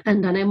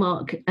 And I know,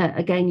 Mark,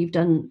 again, you've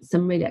done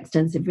some really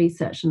extensive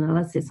research and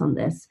analysis on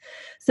this.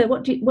 So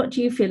what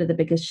do you feel are the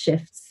biggest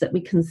shifts that we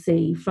can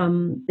see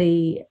from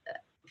the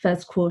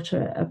first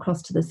quarter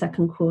across to the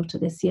second quarter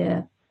this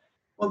year?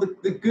 Well,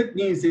 the good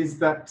news is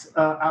that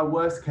our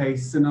worst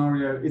case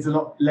scenario is a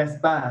lot less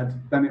bad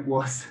than it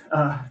was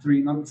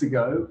 3 months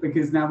ago,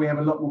 because now we have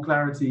a lot more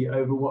clarity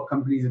over what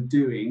companies are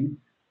doing.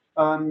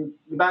 The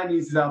bad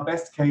news is our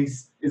best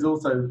case is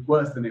also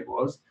worse than it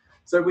was.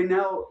 So we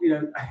now,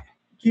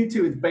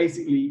 Q2 has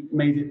basically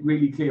made it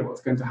really clear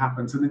what's going to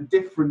happen. So the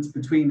difference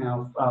between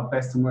our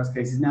best and worst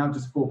case is now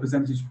just 4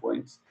 percentage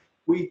points.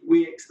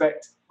 We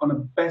expect on a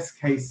best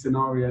case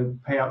scenario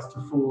payouts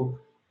to fall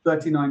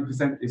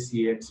 39% this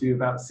year to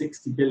about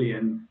 £60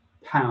 billion.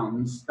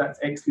 That's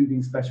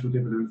excluding special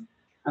dividends.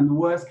 And the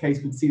worst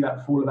case would see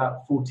that fall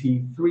about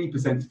 43%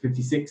 to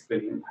 £56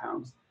 billion.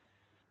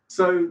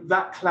 So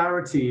that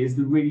clarity is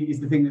the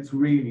thing that's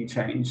really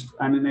changed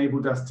and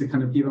enabled us to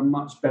kind of give a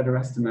much better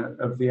estimate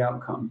of the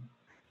outcome.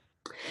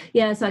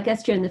 Yeah, so I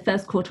guess during the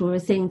first quarter we were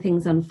seeing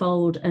things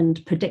unfold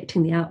and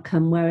predicting the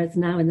outcome, whereas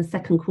now in the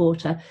second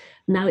quarter,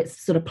 now it's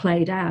sort of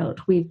played out.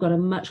 We've got a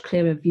much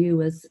clearer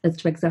view as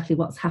to exactly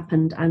what's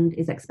happened and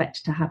is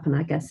expected to happen,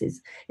 I guess.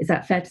 Is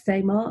that fair to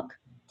say, Mark?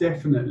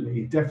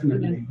 Definitely.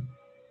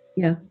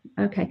 Yeah.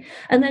 Okay.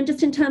 And then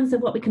just in terms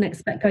of what we can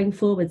expect going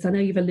forwards, I know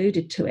you've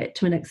alluded to it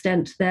to an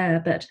extent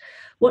there, but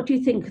what do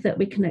you think that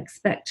we can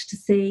expect to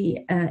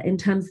see in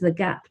terms of the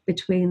gap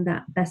between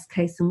that best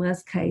case and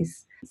worst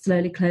case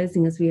slowly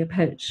closing as we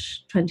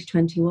approach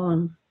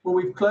 2021? Well,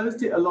 we've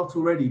closed it a lot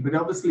already, but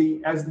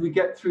obviously as we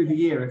get through the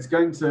year, it's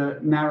going to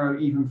narrow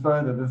even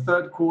further. The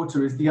third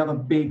quarter is the other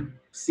big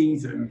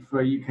season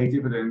for UK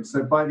dividends.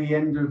 So by the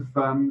end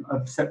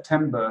of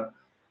September,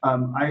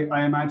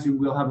 I imagine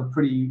we'll have a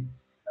pretty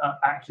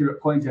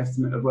accurate point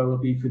estimate of where we'll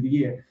be for the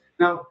year.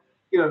 Now,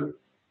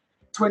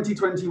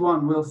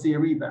 2021 will see a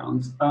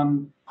rebound,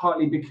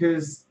 partly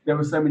because there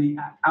were so many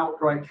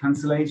outright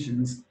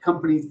cancellations.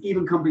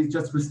 Even companies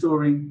just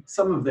restoring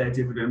some of their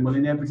dividend will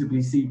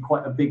inevitably see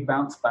quite a big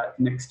bounce back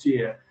next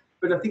year.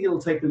 But I think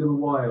it'll take a little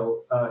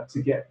while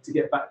to get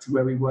back to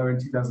where we were in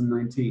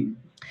 2019.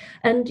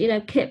 And,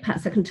 Kit,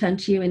 perhaps I can turn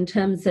to you in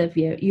terms of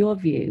your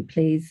view,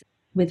 please,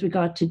 with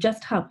regard to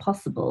just how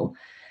possible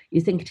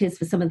you think it is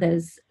for some of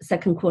those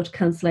second quarter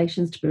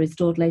cancellations to be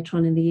restored later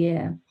on in the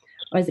year?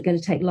 Or is it going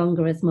to take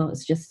longer, as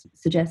Mark's just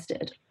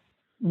suggested?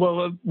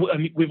 Well,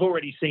 we've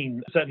already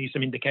seen certainly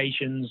some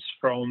indications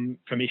from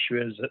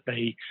issuers that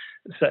they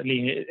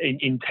certainly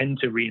intend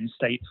to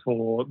reinstate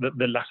for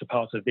the latter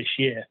part of this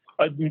year.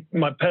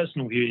 My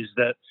personal view is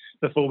that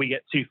before we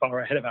get too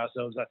far ahead of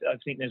ourselves, I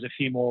think there's a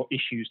few more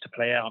issues to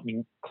play out. I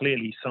mean,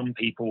 clearly some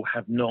people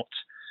have not,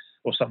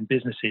 or some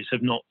businesses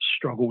have not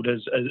struggled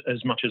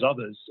as much as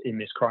others in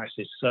this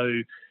crisis.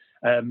 So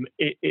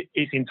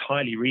it's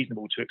entirely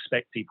reasonable to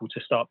expect people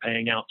to start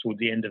paying out towards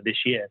the end of this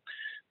year.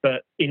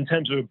 But in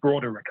terms of a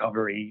broader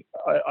recovery,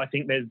 I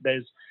think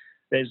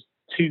there's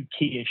two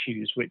key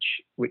issues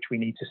which we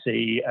need to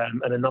see,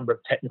 and a number of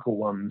technical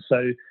ones.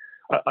 So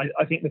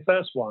I think the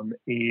first one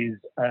is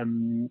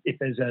if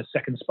there's a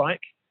second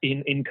spike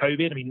in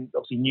COVID. I mean,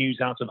 obviously news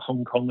out of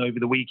Hong Kong over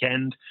the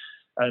weekend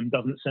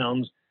doesn't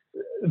sound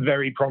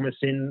very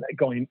promising,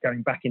 going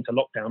back into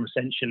lockdown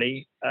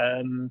essentially.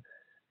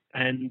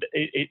 And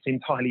it's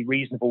entirely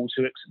reasonable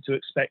to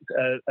expect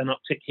an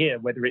uptick here,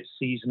 whether it's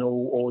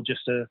seasonal or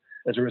just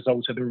as a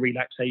result of the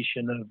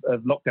relaxation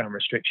of lockdown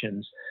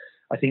restrictions.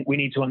 I think we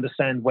need to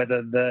understand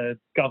whether the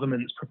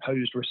government's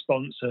proposed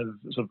response of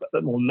sort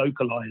of more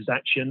localized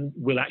action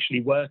will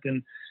actually work,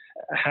 and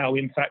how,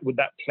 in fact, would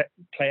that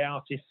play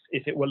out if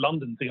it were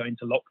London to go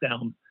into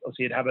lockdown.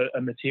 Obviously, it'd have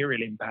a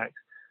material impact.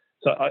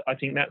 So I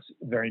think that's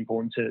very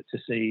important to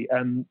see.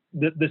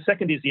 The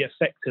second is the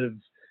effect of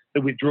the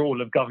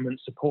withdrawal of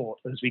government support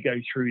as we go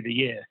through the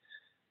year.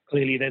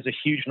 Clearly, there's a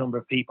huge number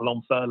of people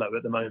on furlough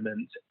at the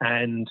moment,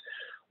 and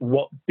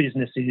what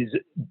businesses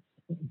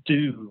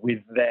do with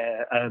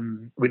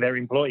their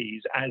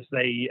employees as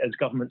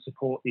government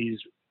support is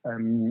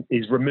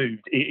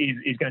removed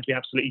is going to be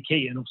absolutely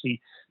key, and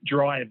obviously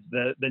drive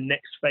the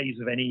next phase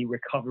of any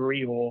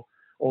recovery or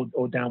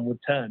downward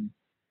turn.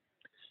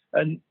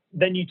 And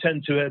then you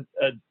turn to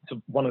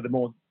one of the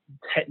more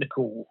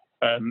technical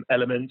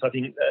elements. I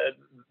think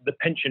the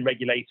pension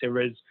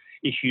regulator has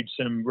issued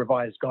some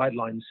revised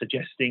guidelines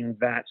suggesting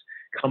that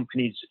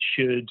companies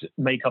should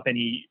make up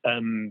any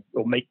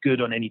or make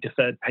good on any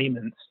deferred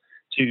payments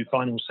to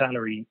final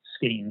salary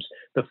schemes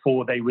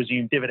before they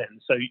resume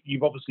dividends. So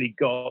you've obviously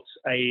got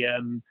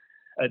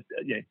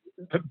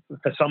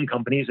for some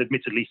companies,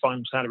 admittedly,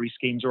 final salary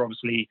schemes are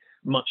obviously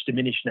much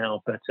diminished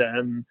now, but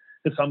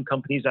for some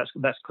companies,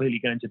 that's clearly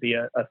going to be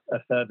a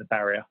further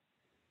barrier.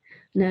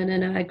 No,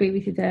 I agree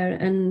with you there.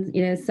 And,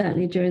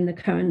 certainly during the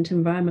current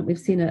environment, we've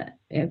seen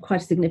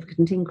quite a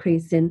significant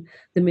increase in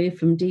the move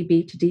from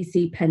DB to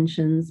DC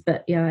pensions.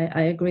 But yeah,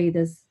 I agree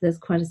there's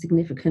quite a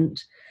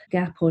significant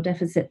gap or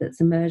deficit that's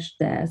emerged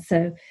there.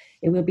 So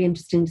it will be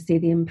interesting to see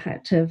the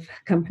impact of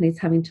companies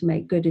having to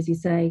make good, as you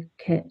say,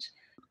 Kit.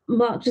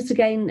 Mark, just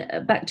again,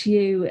 back to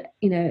you,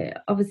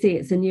 obviously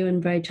it's a new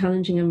and very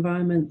challenging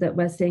environment that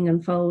we're seeing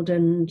unfold.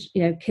 And,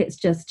 Kit's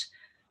just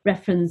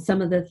reference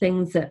some of the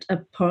things that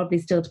are probably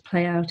still to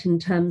play out in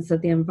terms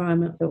of the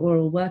environment that we're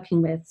all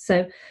working with.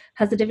 So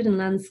has the dividend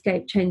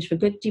landscape changed for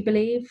good, do you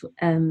believe?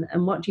 And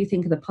what do you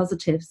think are the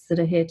positives that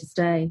are here to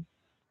stay?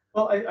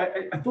 Well,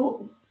 I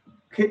thought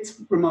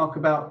Kit's remark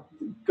about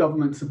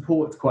government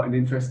support is quite an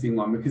interesting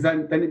one, because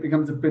then it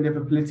becomes a bit of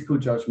a political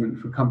judgment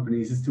for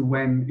companies as to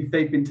when, if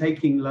they've been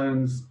taking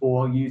loans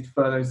or used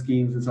furlough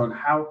schemes and so on,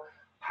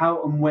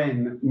 how and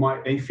when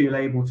might they feel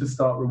able to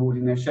start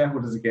rewarding their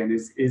shareholders again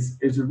is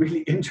a really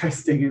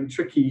interesting and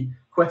tricky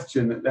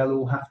question that they'll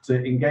all have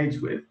to engage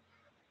with.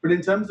 But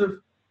in terms of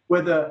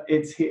whether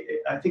it's here,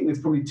 I think there's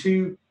probably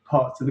two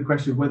parts to the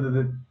question of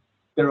whether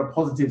there are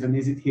positives and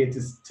is it here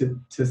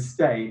to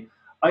stay.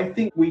 I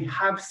think we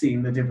have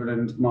seen the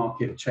dividend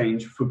market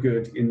change for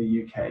good in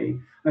the UK.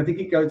 And I think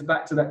it goes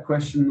back to that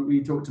question that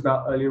we talked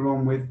about earlier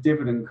on with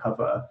dividend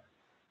cover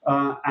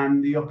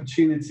and the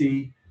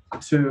opportunity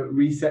to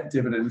reset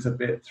dividends a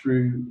bit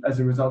as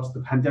a result of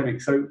the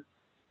pandemic. So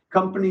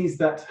companies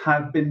that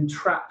have been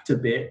trapped a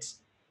bit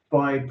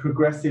by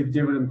progressive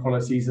dividend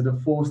policies that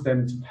have forced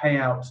them to pay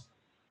out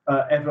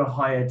ever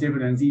higher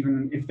dividends,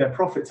 even if their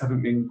profits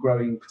haven't been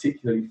growing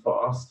particularly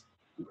fast,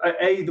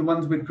 the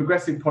ones with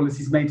progressive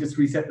policies may just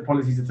reset the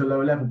policies at a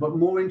lower level. But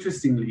more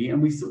interestingly,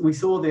 and we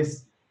saw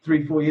this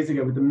 3-4 years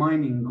ago with the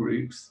mining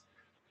groups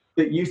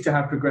that used to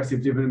have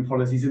progressive dividend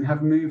policies and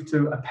have moved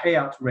to a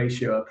payout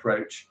ratio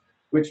approach,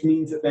 which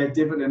means that their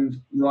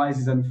dividend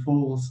rises and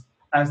falls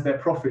as their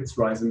profits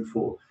rise and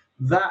fall.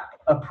 That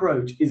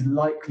approach is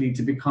likely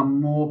to become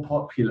more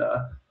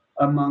popular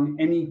among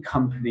any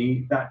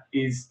company that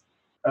is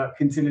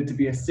considered to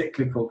be a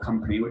cyclical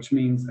company, which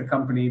means a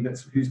company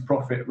whose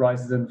profit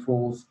rises and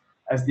falls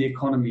as the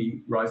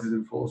economy rises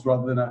and falls,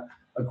 rather than a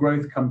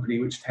growth company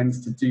which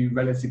tends to do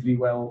relatively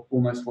well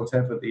almost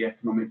whatever the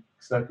economic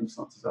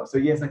circumstances are. So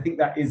yes, I think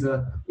that is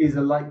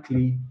a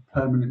likely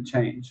permanent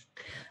change.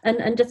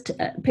 And just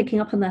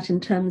picking up on that in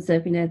terms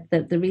of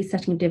the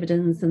resetting of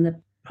dividends and the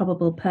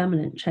probable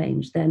permanent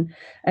change, then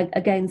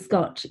again,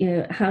 Scott,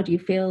 how do you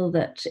feel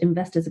that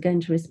investors are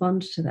going to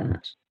respond to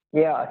that?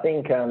 Yeah, I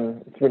think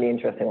it's really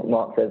interesting what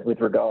Mark says with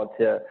regard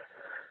to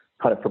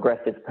kind of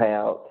progressive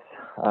payouts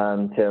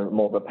to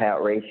more of a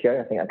payout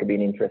ratio. I think that could be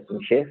an interesting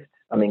shift.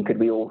 I mean, could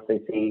we also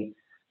see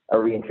a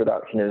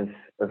reintroduction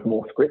of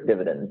more scrip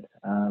dividends?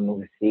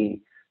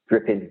 Obviously,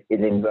 scrip is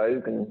in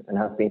vogue and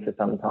has been for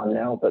some time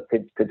now, but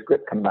could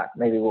scrip come back?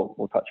 Maybe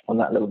we'll touch upon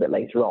that a little bit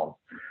later on.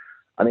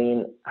 I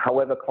mean,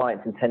 however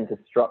clients intend to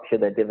structure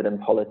their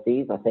dividend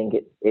policies, I think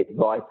it's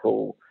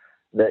vital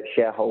that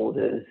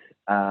shareholders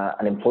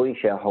and employee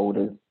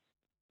shareholders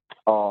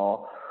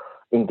are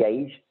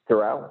engaged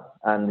throughout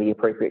and the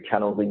appropriate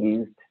channels are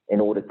used in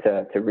order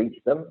to reach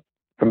them.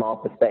 From our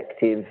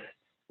perspective,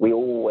 we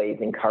always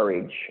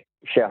encourage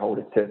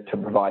shareholders to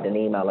provide an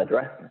email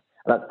address. And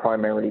that's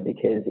primarily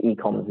because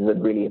e-commerce is a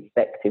really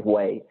effective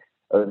way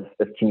of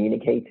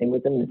communicating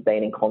with them and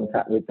staying in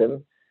contact with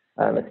them,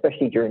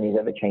 especially during these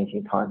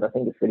ever-changing times. I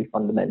think it's really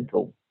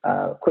fundamental.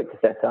 Quick to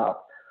set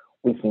up,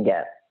 we can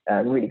get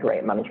really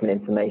great management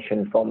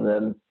information from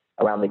them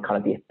around the kind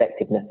of the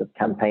effectiveness of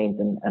campaigns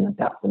and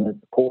adapt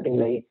them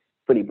accordingly,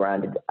 fully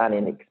branded and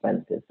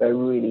inexpensive. So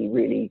really,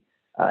 really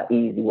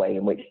easy way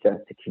in which to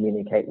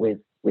communicate with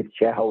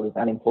shareholders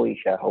and employee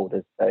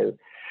shareholders. So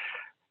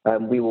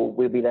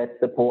we'll be there to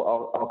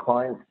support our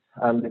clients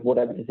with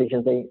whatever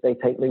decisions they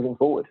take moving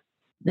forward.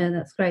 No,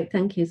 that's great.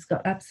 Thank you,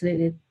 Scott.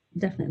 Absolutely.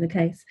 Definitely the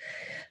case.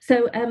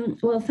 So,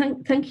 well,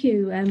 thank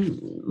you,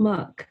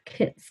 Mark,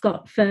 Kit,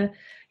 Scott, for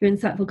your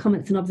insightful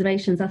comments and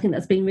observations. I think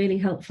that's been really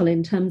helpful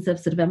in terms of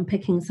sort of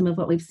unpicking some of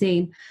what we've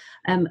seen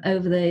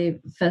over the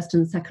first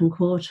and second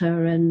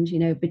quarter, and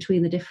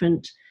between the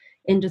different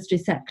industry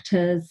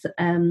sectors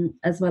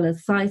as well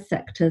as size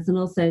sectors, and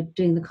also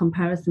doing the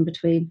comparison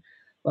between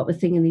what we're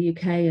seeing in the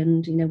UK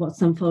and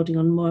what's unfolding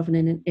on more of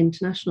an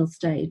international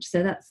stage.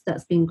 So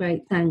that's been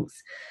great.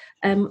 Thanks.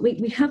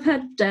 We have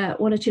had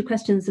one or two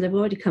questions that have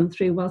already come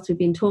through whilst we've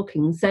been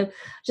talking. So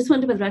just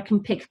wonder whether I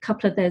can pick a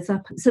couple of those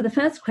up. So the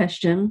first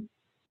question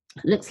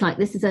looks like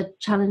this is a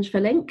challenge for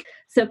Link.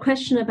 So a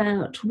question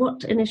about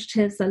what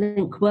initiatives are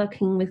Link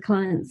working with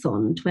clients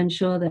on to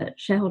ensure that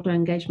shareholder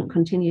engagement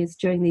continues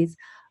during these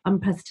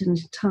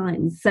unprecedented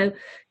times. So,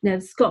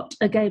 Scott,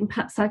 again,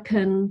 perhaps I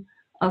can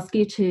ask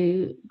you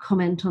to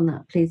comment on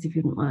that, please, if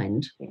you wouldn't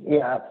mind.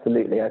 Yeah,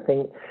 absolutely. I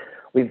think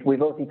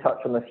we've obviously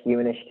touched on a few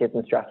initiatives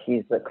and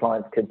strategies that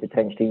clients could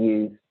potentially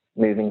use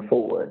moving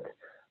forward,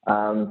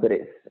 but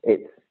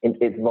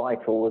it's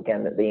vital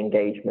again that the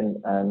engagement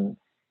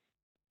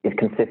is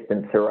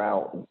consistent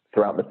throughout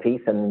the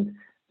piece, and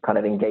kind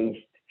of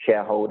engaged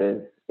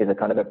shareholders is a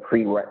kind of a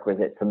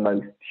prerequisite for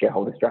most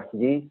shareholder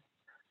strategies.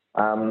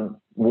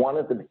 One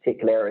of the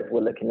particular areas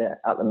we're looking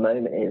at the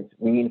moment is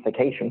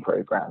reunification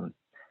programs,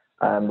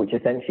 which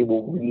essentially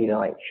will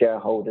reunite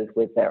shareholders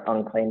with their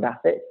unclaimed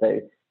assets, so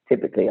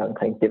typically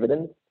unclaimed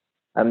dividends.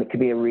 It could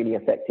be a really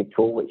effective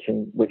tool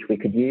which we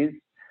could use.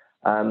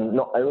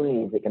 Not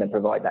only is it going to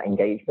provide that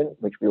engagement,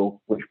 which we're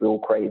all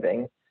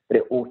craving, but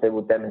it also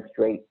will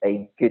demonstrate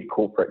a good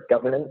corporate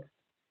governance.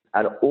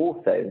 And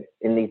also,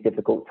 in these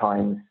difficult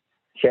times,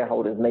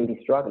 shareholders may be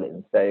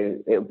struggling. So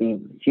it would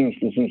be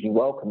hugely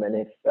welcome. And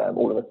if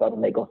all of a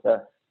sudden they got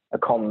a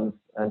comms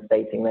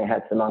stating they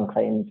had some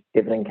unclaimed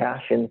dividend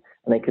cash and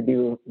they could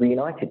be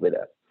reunited with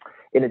it.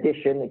 In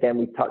addition, again,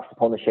 we've touched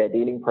upon the share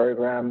dealing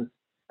program,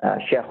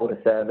 shareholder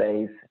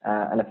surveys,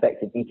 and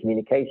effective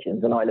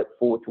e-communications. And I look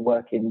forward to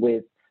working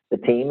with the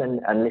team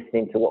and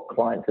listening to what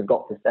clients have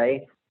got to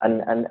say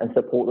and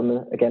support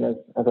them again,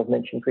 as I've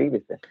mentioned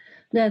previously.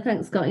 No,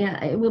 thanks, Scott.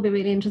 Yeah, it will be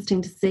really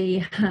interesting to see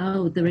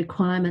how the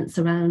requirements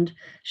around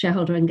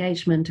shareholder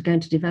engagement are going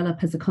to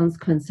develop as a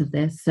consequence of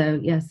this. So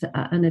yes,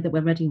 I know that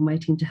we're ready and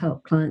waiting to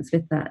help clients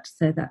with that.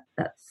 So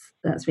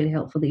that's really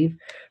helpful that you've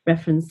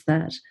referenced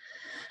that.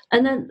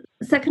 And then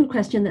the second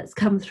question that's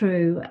come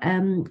through,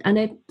 I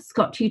know,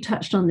 Scott, you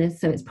touched on this,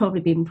 so it's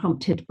probably been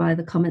prompted by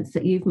the comments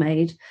that you've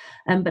made,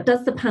 but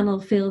does the panel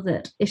feel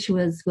that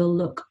issuers will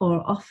look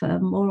or offer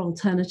more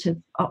alternative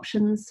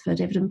options for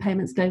dividend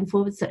payments going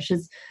forward, such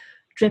as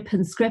DRIP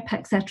and scrip,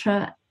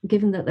 etc.,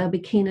 given that they'll be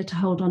keener to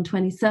hold on to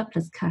any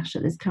surplus cash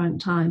at this current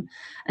time?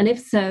 And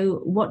if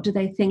so, what do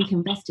they think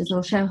investors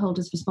or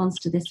shareholders' response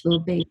to this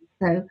will be?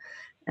 So,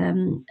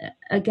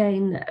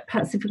 Again,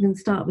 perhaps if we can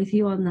start with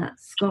you on that,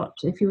 Scott,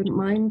 if you wouldn't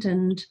mind,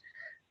 and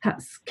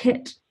perhaps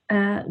Kit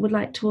would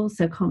like to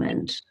also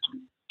comment.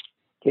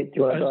 Kit,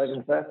 do you want to dive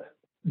in first?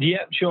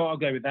 Yeah, sure, I'll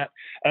go with that.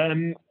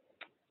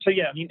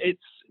 It's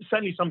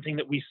certainly something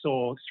that we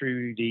saw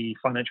through the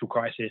financial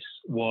crisis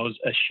was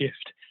a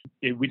shift.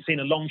 We'd seen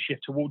a long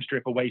shift towards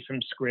DRIP away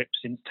from scrip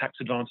since tax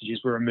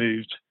advantages were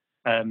removed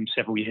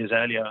several years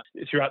earlier.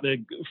 Throughout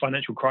the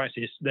financial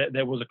crisis,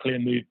 there was a clear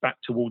move back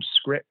towards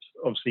scrip.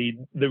 Obviously,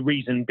 the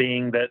reason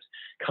being that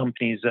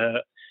companies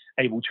are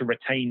able to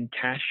retain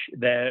cash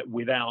there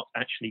without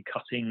actually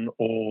cutting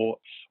or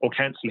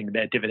cancelling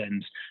their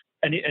dividends.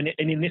 And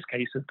in this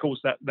case, of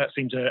course, that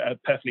seems a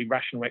perfectly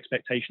rational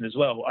expectation as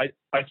well.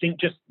 I think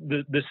just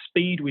the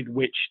speed with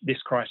which this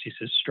crisis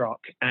has struck,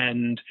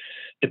 and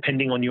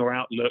depending on your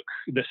outlook,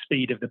 the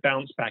speed of the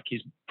bounce back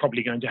is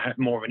probably going to have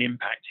more of an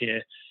impact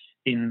here,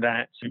 in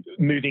that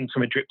moving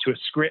from a DRIP to a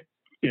scrip,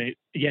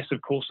 yes,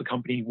 of course, the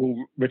company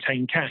will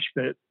retain cash,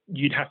 but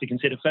you'd have to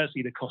consider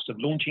firstly the cost of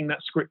launching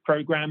that scrip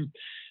program.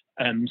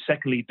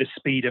 Secondly, the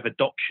speed of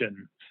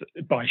adoption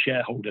by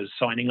shareholders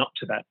signing up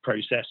to that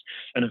process.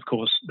 And of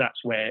course,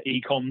 that's where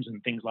e-coms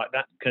and things like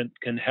that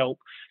can help.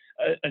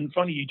 And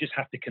finally, you just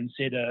have to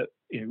consider,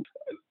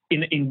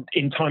 in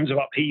times of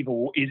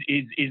upheaval,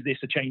 is this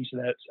a change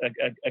that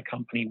a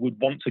company would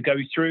want to go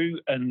through?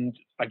 And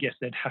I guess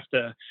they'd have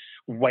to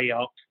weigh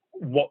up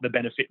what the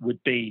benefit would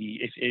be.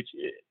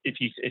 If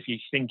you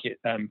think it,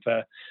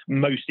 for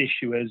most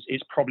issuers,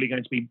 it's probably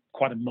going to be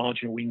quite a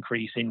marginal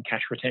increase in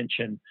cash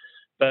retention.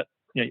 But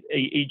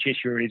each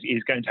issuer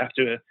is going to have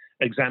to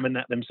examine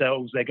that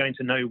themselves. They're going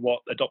to know what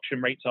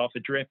adoption rates are for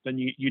DRIP, and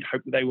you'd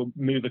hope that they will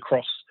move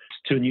across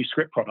to a new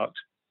scrip product.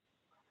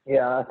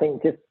 Yeah, I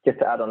think just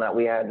to add on that,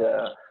 we had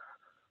a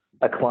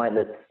client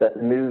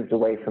that moved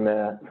away from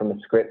a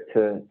scrip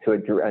to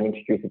and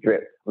introduced a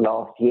DRIP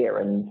last year,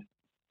 and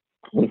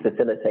we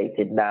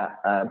facilitated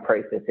that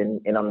process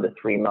in under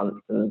 3 months,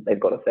 and they've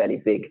got a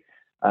fairly big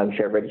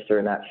share register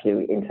and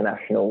actually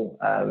international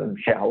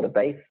shareholder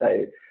base.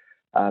 So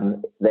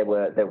there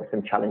were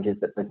some challenges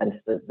that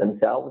presented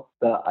themselves,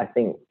 but I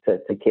think to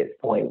Kit's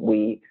point,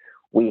 we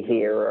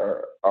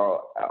here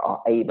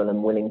are able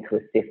and willing to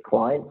assist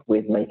clients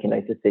with making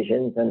those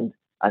decisions and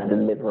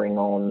delivering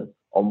on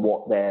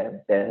what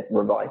their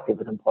revised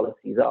dividend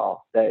policies are.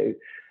 So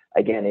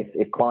again,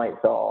 if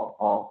clients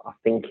are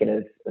thinking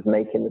of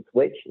making the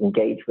switch,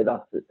 engage with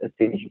us as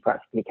soon as you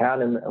practically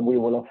can, and we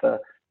will offer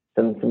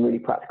some really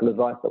practical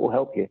advice that will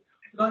help you.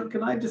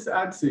 Can I just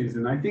add,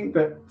 Susan? I think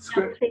that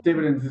scrip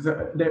dividends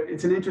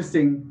it's an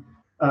interesting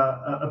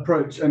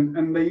approach,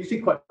 and they're usually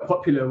quite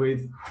popular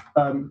with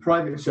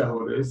private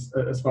shareholders,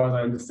 as far as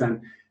I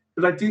understand.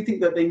 But I do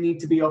think that they need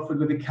to be offered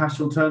with a cash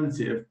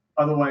alternative.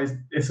 Otherwise,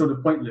 it's sort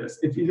of pointless.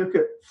 If you look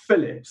at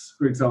Philips,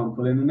 for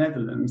example, in the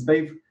Netherlands,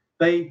 they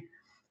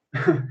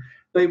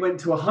went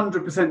to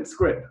 100%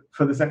 scrip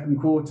for the second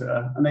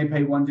quarter, and they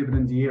pay one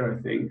dividend a year, I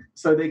think.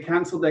 So they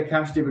cancelled their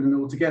cash dividend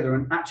altogether,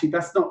 and actually,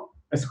 that's not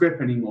a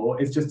scrip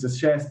anymore. It's just a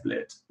share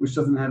split, which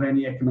doesn't have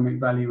any economic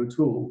value at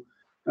all.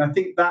 And I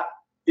think that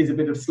is a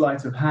bit of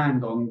sleight of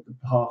hand on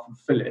behalf of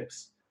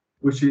Philips,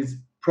 which is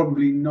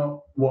probably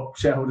not what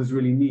shareholders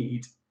really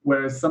need.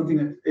 Whereas something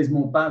that is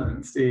more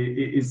balanced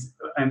is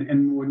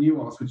and more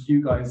nuanced, which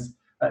you guys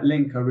at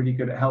Link are really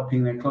good at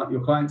helping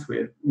your clients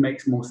with,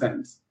 makes more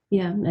sense.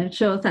 Yeah, no,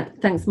 sure.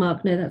 Thanks,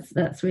 Mark. No,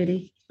 that's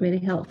really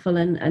helpful,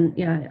 and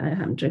yeah, I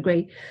happen to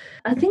agree.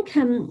 I think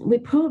we're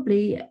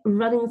probably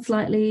running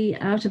slightly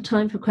out of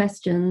time for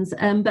questions,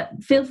 but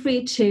feel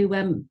free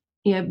to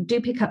do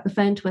pick up the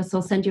phone to us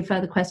or send your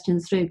further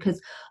questions through, because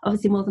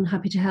obviously more than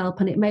happy to help.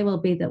 And it may well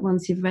be that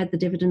once you've read the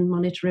Dividend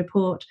Monitor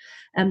report,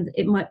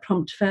 it might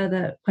prompt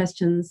further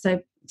questions.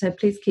 So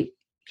please keep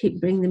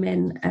bringing them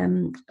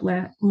in.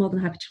 We're more than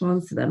happy to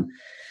answer them.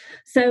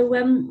 So,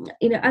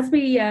 as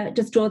we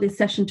just draw this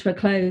session to a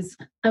close,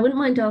 I wouldn't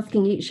mind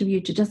asking each of you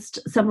to just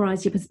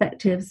summarise your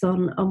perspectives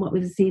on what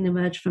we've seen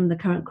emerge from the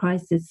current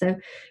crisis. So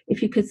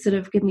if you could sort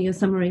of give me your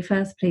summary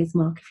first, please,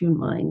 Mark, if you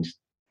wouldn't mind.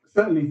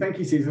 Certainly. Thank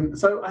you, Susan.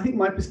 So I think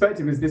my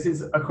perspective is this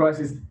is a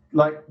crisis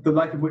like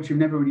of which we've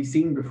never really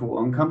seen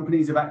before. And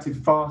companies have acted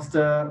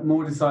faster,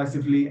 more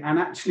decisively, and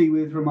actually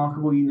with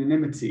remarkable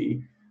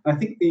unanimity. And I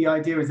think the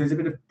idea is there's a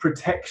bit of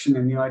protection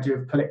in the idea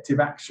of collective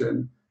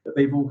action, that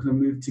they've all kind of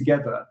moved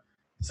together.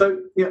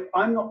 So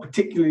I'm not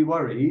particularly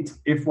worried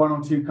if one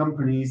or two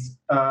companies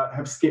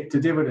have skipped a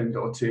dividend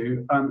or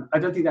two. I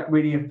don't think that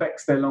really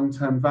affects their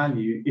long-term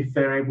value if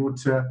they're able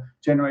to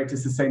generate a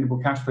sustainable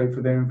cash flow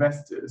for their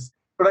investors.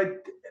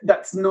 But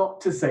that's not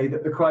to say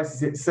that the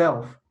crisis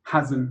itself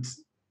hasn't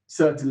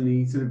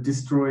certainly sort of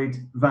destroyed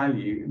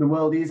value. The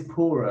world is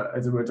poorer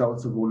as a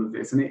result of all of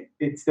this, and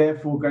it's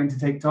therefore going to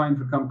take time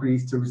for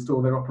companies to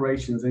restore their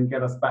operations and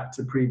get us back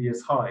to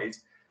previous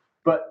highs.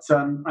 But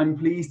I'm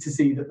pleased to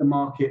see that the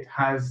market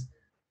has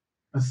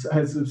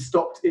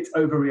stopped its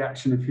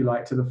overreaction, if you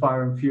like, to the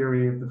fire and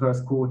fury of the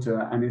first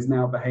quarter and is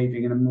now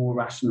behaving in a more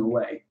rational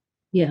way.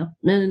 Yeah,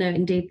 no,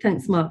 indeed.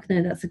 Thanks, Mark.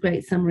 No, that's a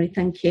great summary.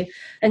 Thank you.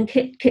 And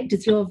Kit,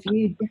 does your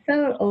view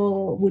differ,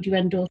 or would you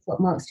endorse what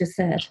Mark's just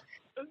said?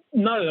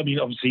 No, I mean,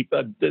 obviously,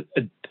 I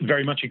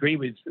very much agree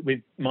with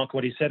Mark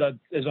what he said.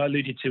 As I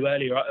alluded to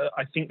earlier,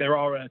 I think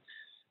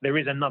there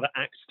is another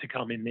act to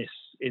come in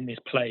this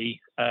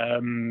play.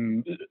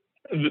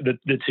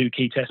 The two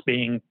key tests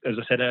being, as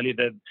I said earlier,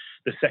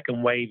 the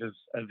second wave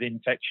of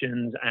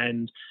infections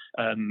and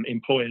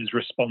employers'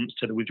 response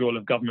to the withdrawal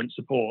of government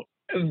support.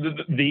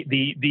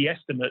 The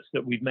estimates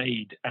that we've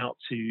made out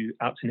to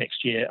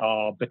next year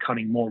are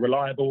becoming more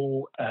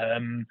reliable.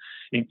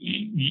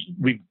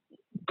 We've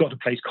got to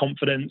place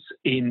confidence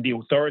in the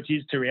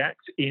authorities to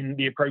react in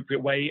the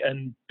appropriate way,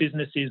 and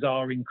businesses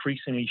are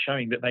increasingly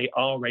showing that they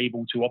are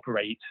able to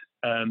operate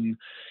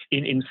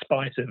in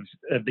spite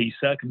of these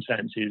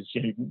circumstances.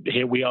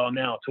 Here we are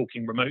now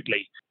talking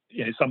remotely,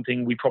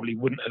 something we probably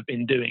wouldn't have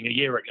been doing a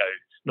year ago,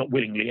 not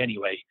willingly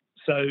anyway.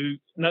 So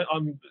no,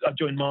 I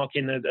join Mark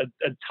in a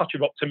touch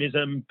of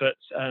optimism, but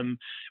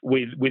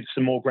with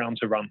some more ground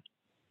to run.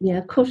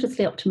 Yeah,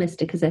 cautiously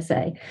optimistic, as I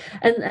say.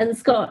 And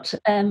Scott,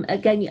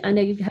 again, I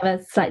know you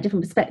have a slightly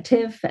different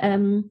perspective,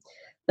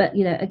 but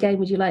again,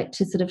 would you like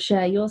to sort of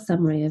share your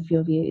summary of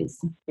your views?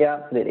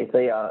 Yeah, absolutely. So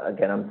yeah,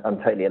 again, I'm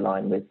totally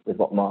aligned with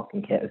what Mark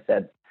and Kit have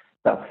said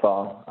thus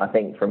far. I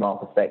think from our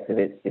perspective,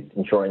 it's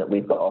ensuring that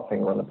we've got our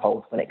finger on the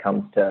pulse when it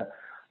comes to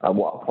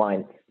what our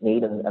clients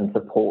need and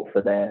support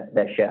for their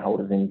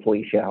shareholders and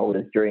employee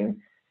shareholders during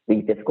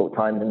these difficult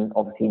times and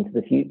obviously into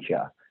the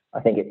future. I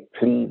think it's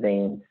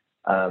pleasing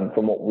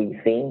from what we've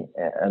seen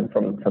and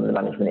from some of the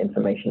management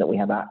information that we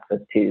have access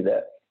to,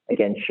 that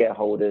again,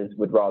 shareholders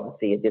would rather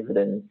see a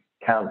dividend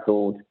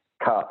cancelled,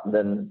 cut,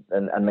 and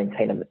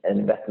maintain an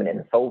investment in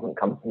a solvent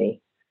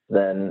company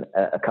than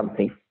a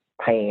company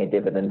paying a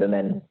dividend and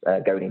then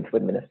going into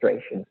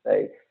administration.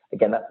 So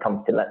again, that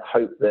comes to let's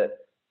hope that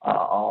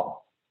our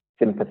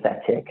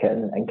sympathetic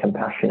and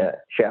compassionate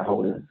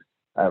shareholders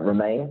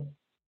remain.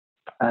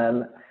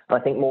 I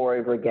think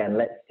moreover, again,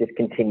 let's just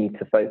continue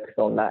to focus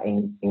on that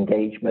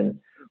engagement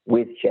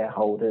with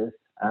shareholders,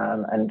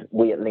 and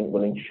we at Link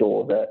will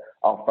ensure that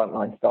our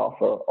frontline staff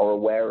are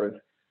aware of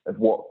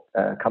what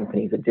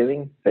companies are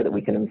doing so that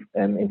we can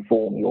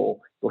inform your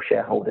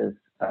shareholders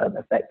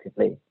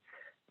effectively.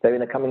 So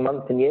in the coming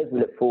months and years, we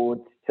look forward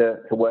to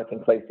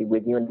working closely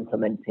with you and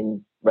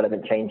implementing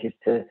relevant changes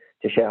to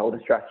shareholder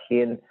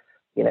strategy. And,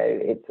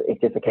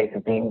 it's just a case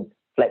of being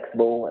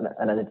flexible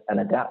and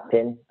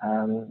adapting.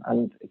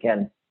 And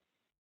again,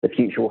 the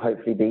future will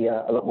hopefully be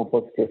a lot more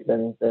positive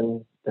than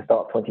the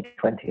start of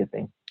 2020 has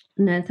been.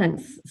 No,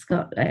 thanks,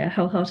 Scott. I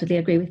wholeheartedly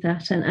agree with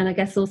that. And I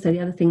guess also the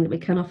other thing that we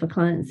can offer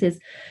clients is,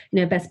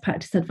 best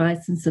practice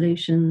advice and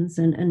solutions,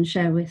 and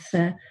share with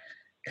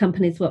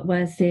companies what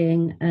we're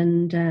seeing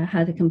and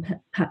how they can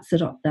perhaps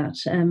adopt that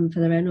for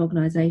their own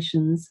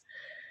organisations.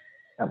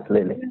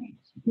 Absolutely.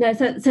 No,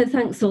 so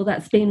thanks all.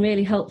 That's been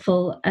really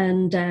helpful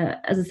and,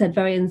 as I said,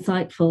 very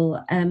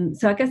insightful.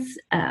 So I guess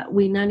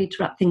we now need to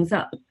wrap things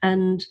up.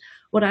 And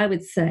what I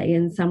would say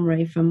in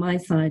summary from my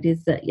side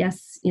is that,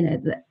 yes,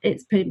 that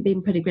it's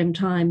been pretty grim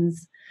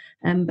times.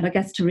 But I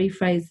guess to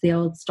rephrase the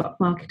old stock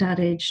market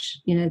adage,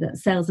 that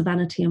sales are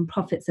vanity and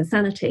profits are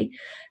sanity,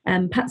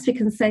 perhaps we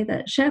can say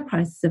that share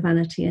prices are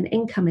vanity and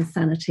income is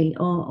sanity,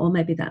 or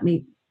maybe that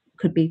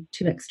could be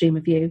too extreme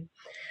a view.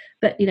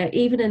 But,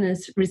 even in a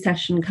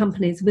recession,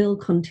 companies will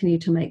continue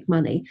to make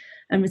money,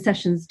 and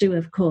recessions do,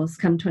 of course,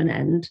 come to an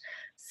end.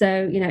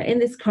 So, in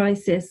this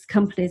crisis,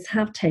 companies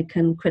have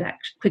taken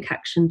quick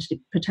action to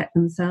protect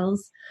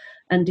themselves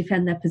and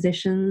defend their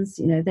positions.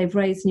 They've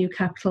raised new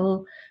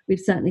capital. We've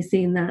certainly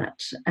seen that.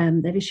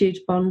 They've issued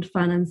bond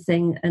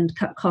financing and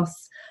cut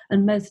costs,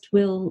 and most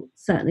will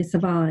certainly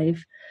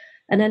survive.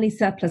 And any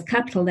surplus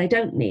capital they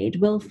don't need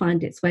will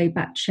find its way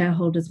back to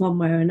shareholders one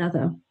way or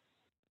another.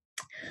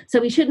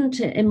 So we shouldn't,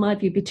 in my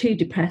view, be too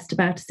depressed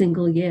about a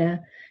single year.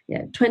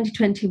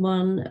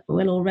 2021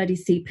 will already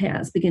see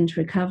payouts begin to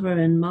recover,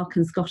 and Mark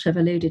and Scott have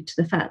alluded to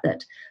the fact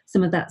that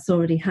some of that's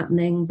already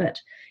happening, but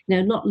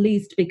not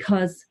least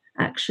because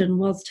action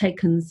was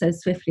taken so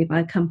swiftly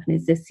by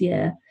companies this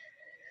year.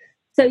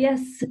 So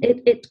yes,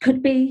 it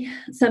could be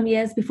some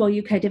years before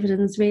UK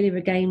dividends really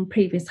regain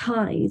previous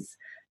highs,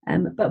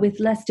 but with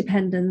less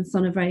dependence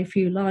on a very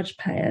few large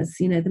players.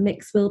 The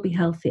mix will be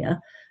healthier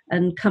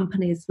and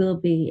companies will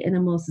be in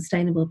a more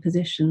sustainable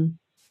position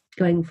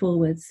going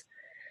forwards.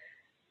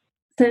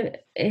 So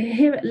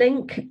here at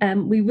Link,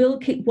 we will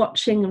keep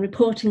watching and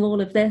reporting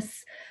all of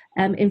this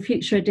in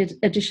future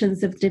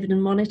editions of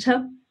Dividend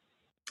Monitor.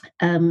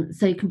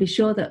 So you can be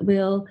sure that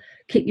we'll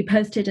keep you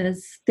posted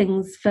as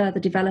things further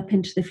develop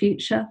into the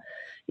future.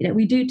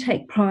 We do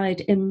take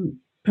pride in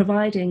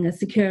providing a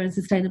secure and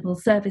sustainable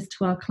service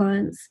to our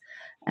clients.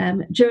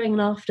 During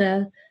and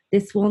after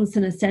this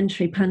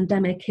once-in-a-century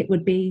pandemic, it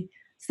would be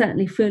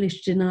certainly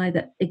foolish to deny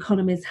that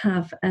economies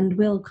have and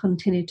will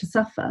continue to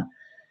suffer.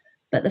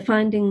 But the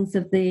findings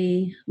of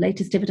the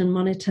latest Dividend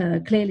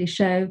Monitor clearly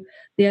show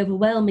the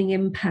overwhelming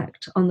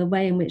impact on the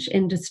way in which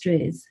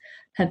industries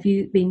have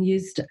been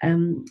used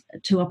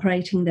to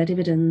operating their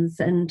dividends,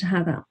 and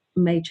how that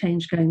may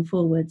change going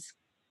forwards.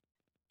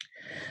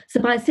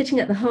 So by sitting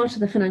at the heart of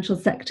the financial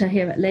sector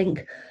here at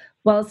Link,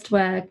 whilst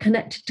we're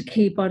connected to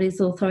key bodies,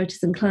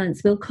 authorities and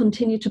clients, we'll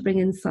continue to bring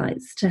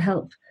insights to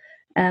help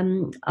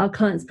our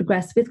clients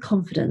progress with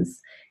confidence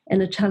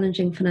in a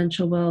challenging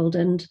financial world,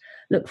 and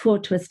look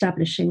forward to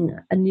establishing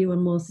a new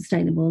and more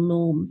sustainable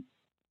norm.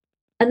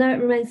 And now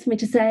it remains for me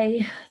to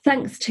say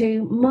thanks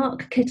to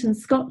Mark, Kit and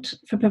Scott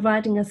for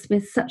providing us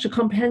with such a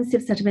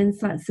comprehensive set of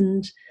insights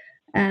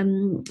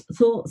and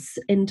thoughts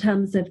in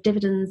terms of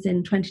dividends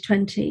in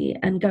 2020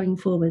 and going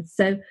forward.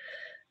 So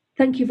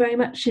thank you very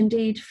much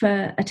indeed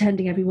for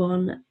attending,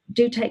 everyone.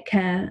 Do take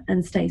care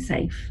and stay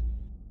safe.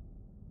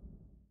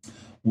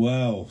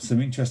 Well,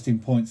 some interesting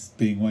points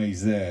being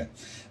raised there.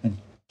 And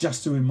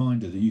just a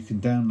reminder that you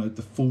can download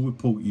the full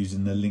report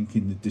using the link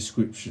in the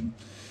description.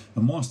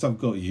 And whilst I've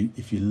got you,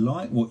 if you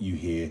like what you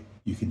hear,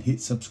 you can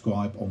hit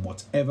subscribe on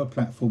whatever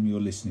platform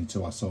you're listening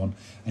to us on,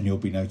 and you'll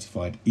be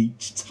notified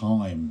each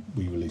time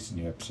we release a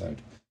new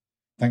episode.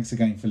 Thanks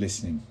again for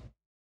listening.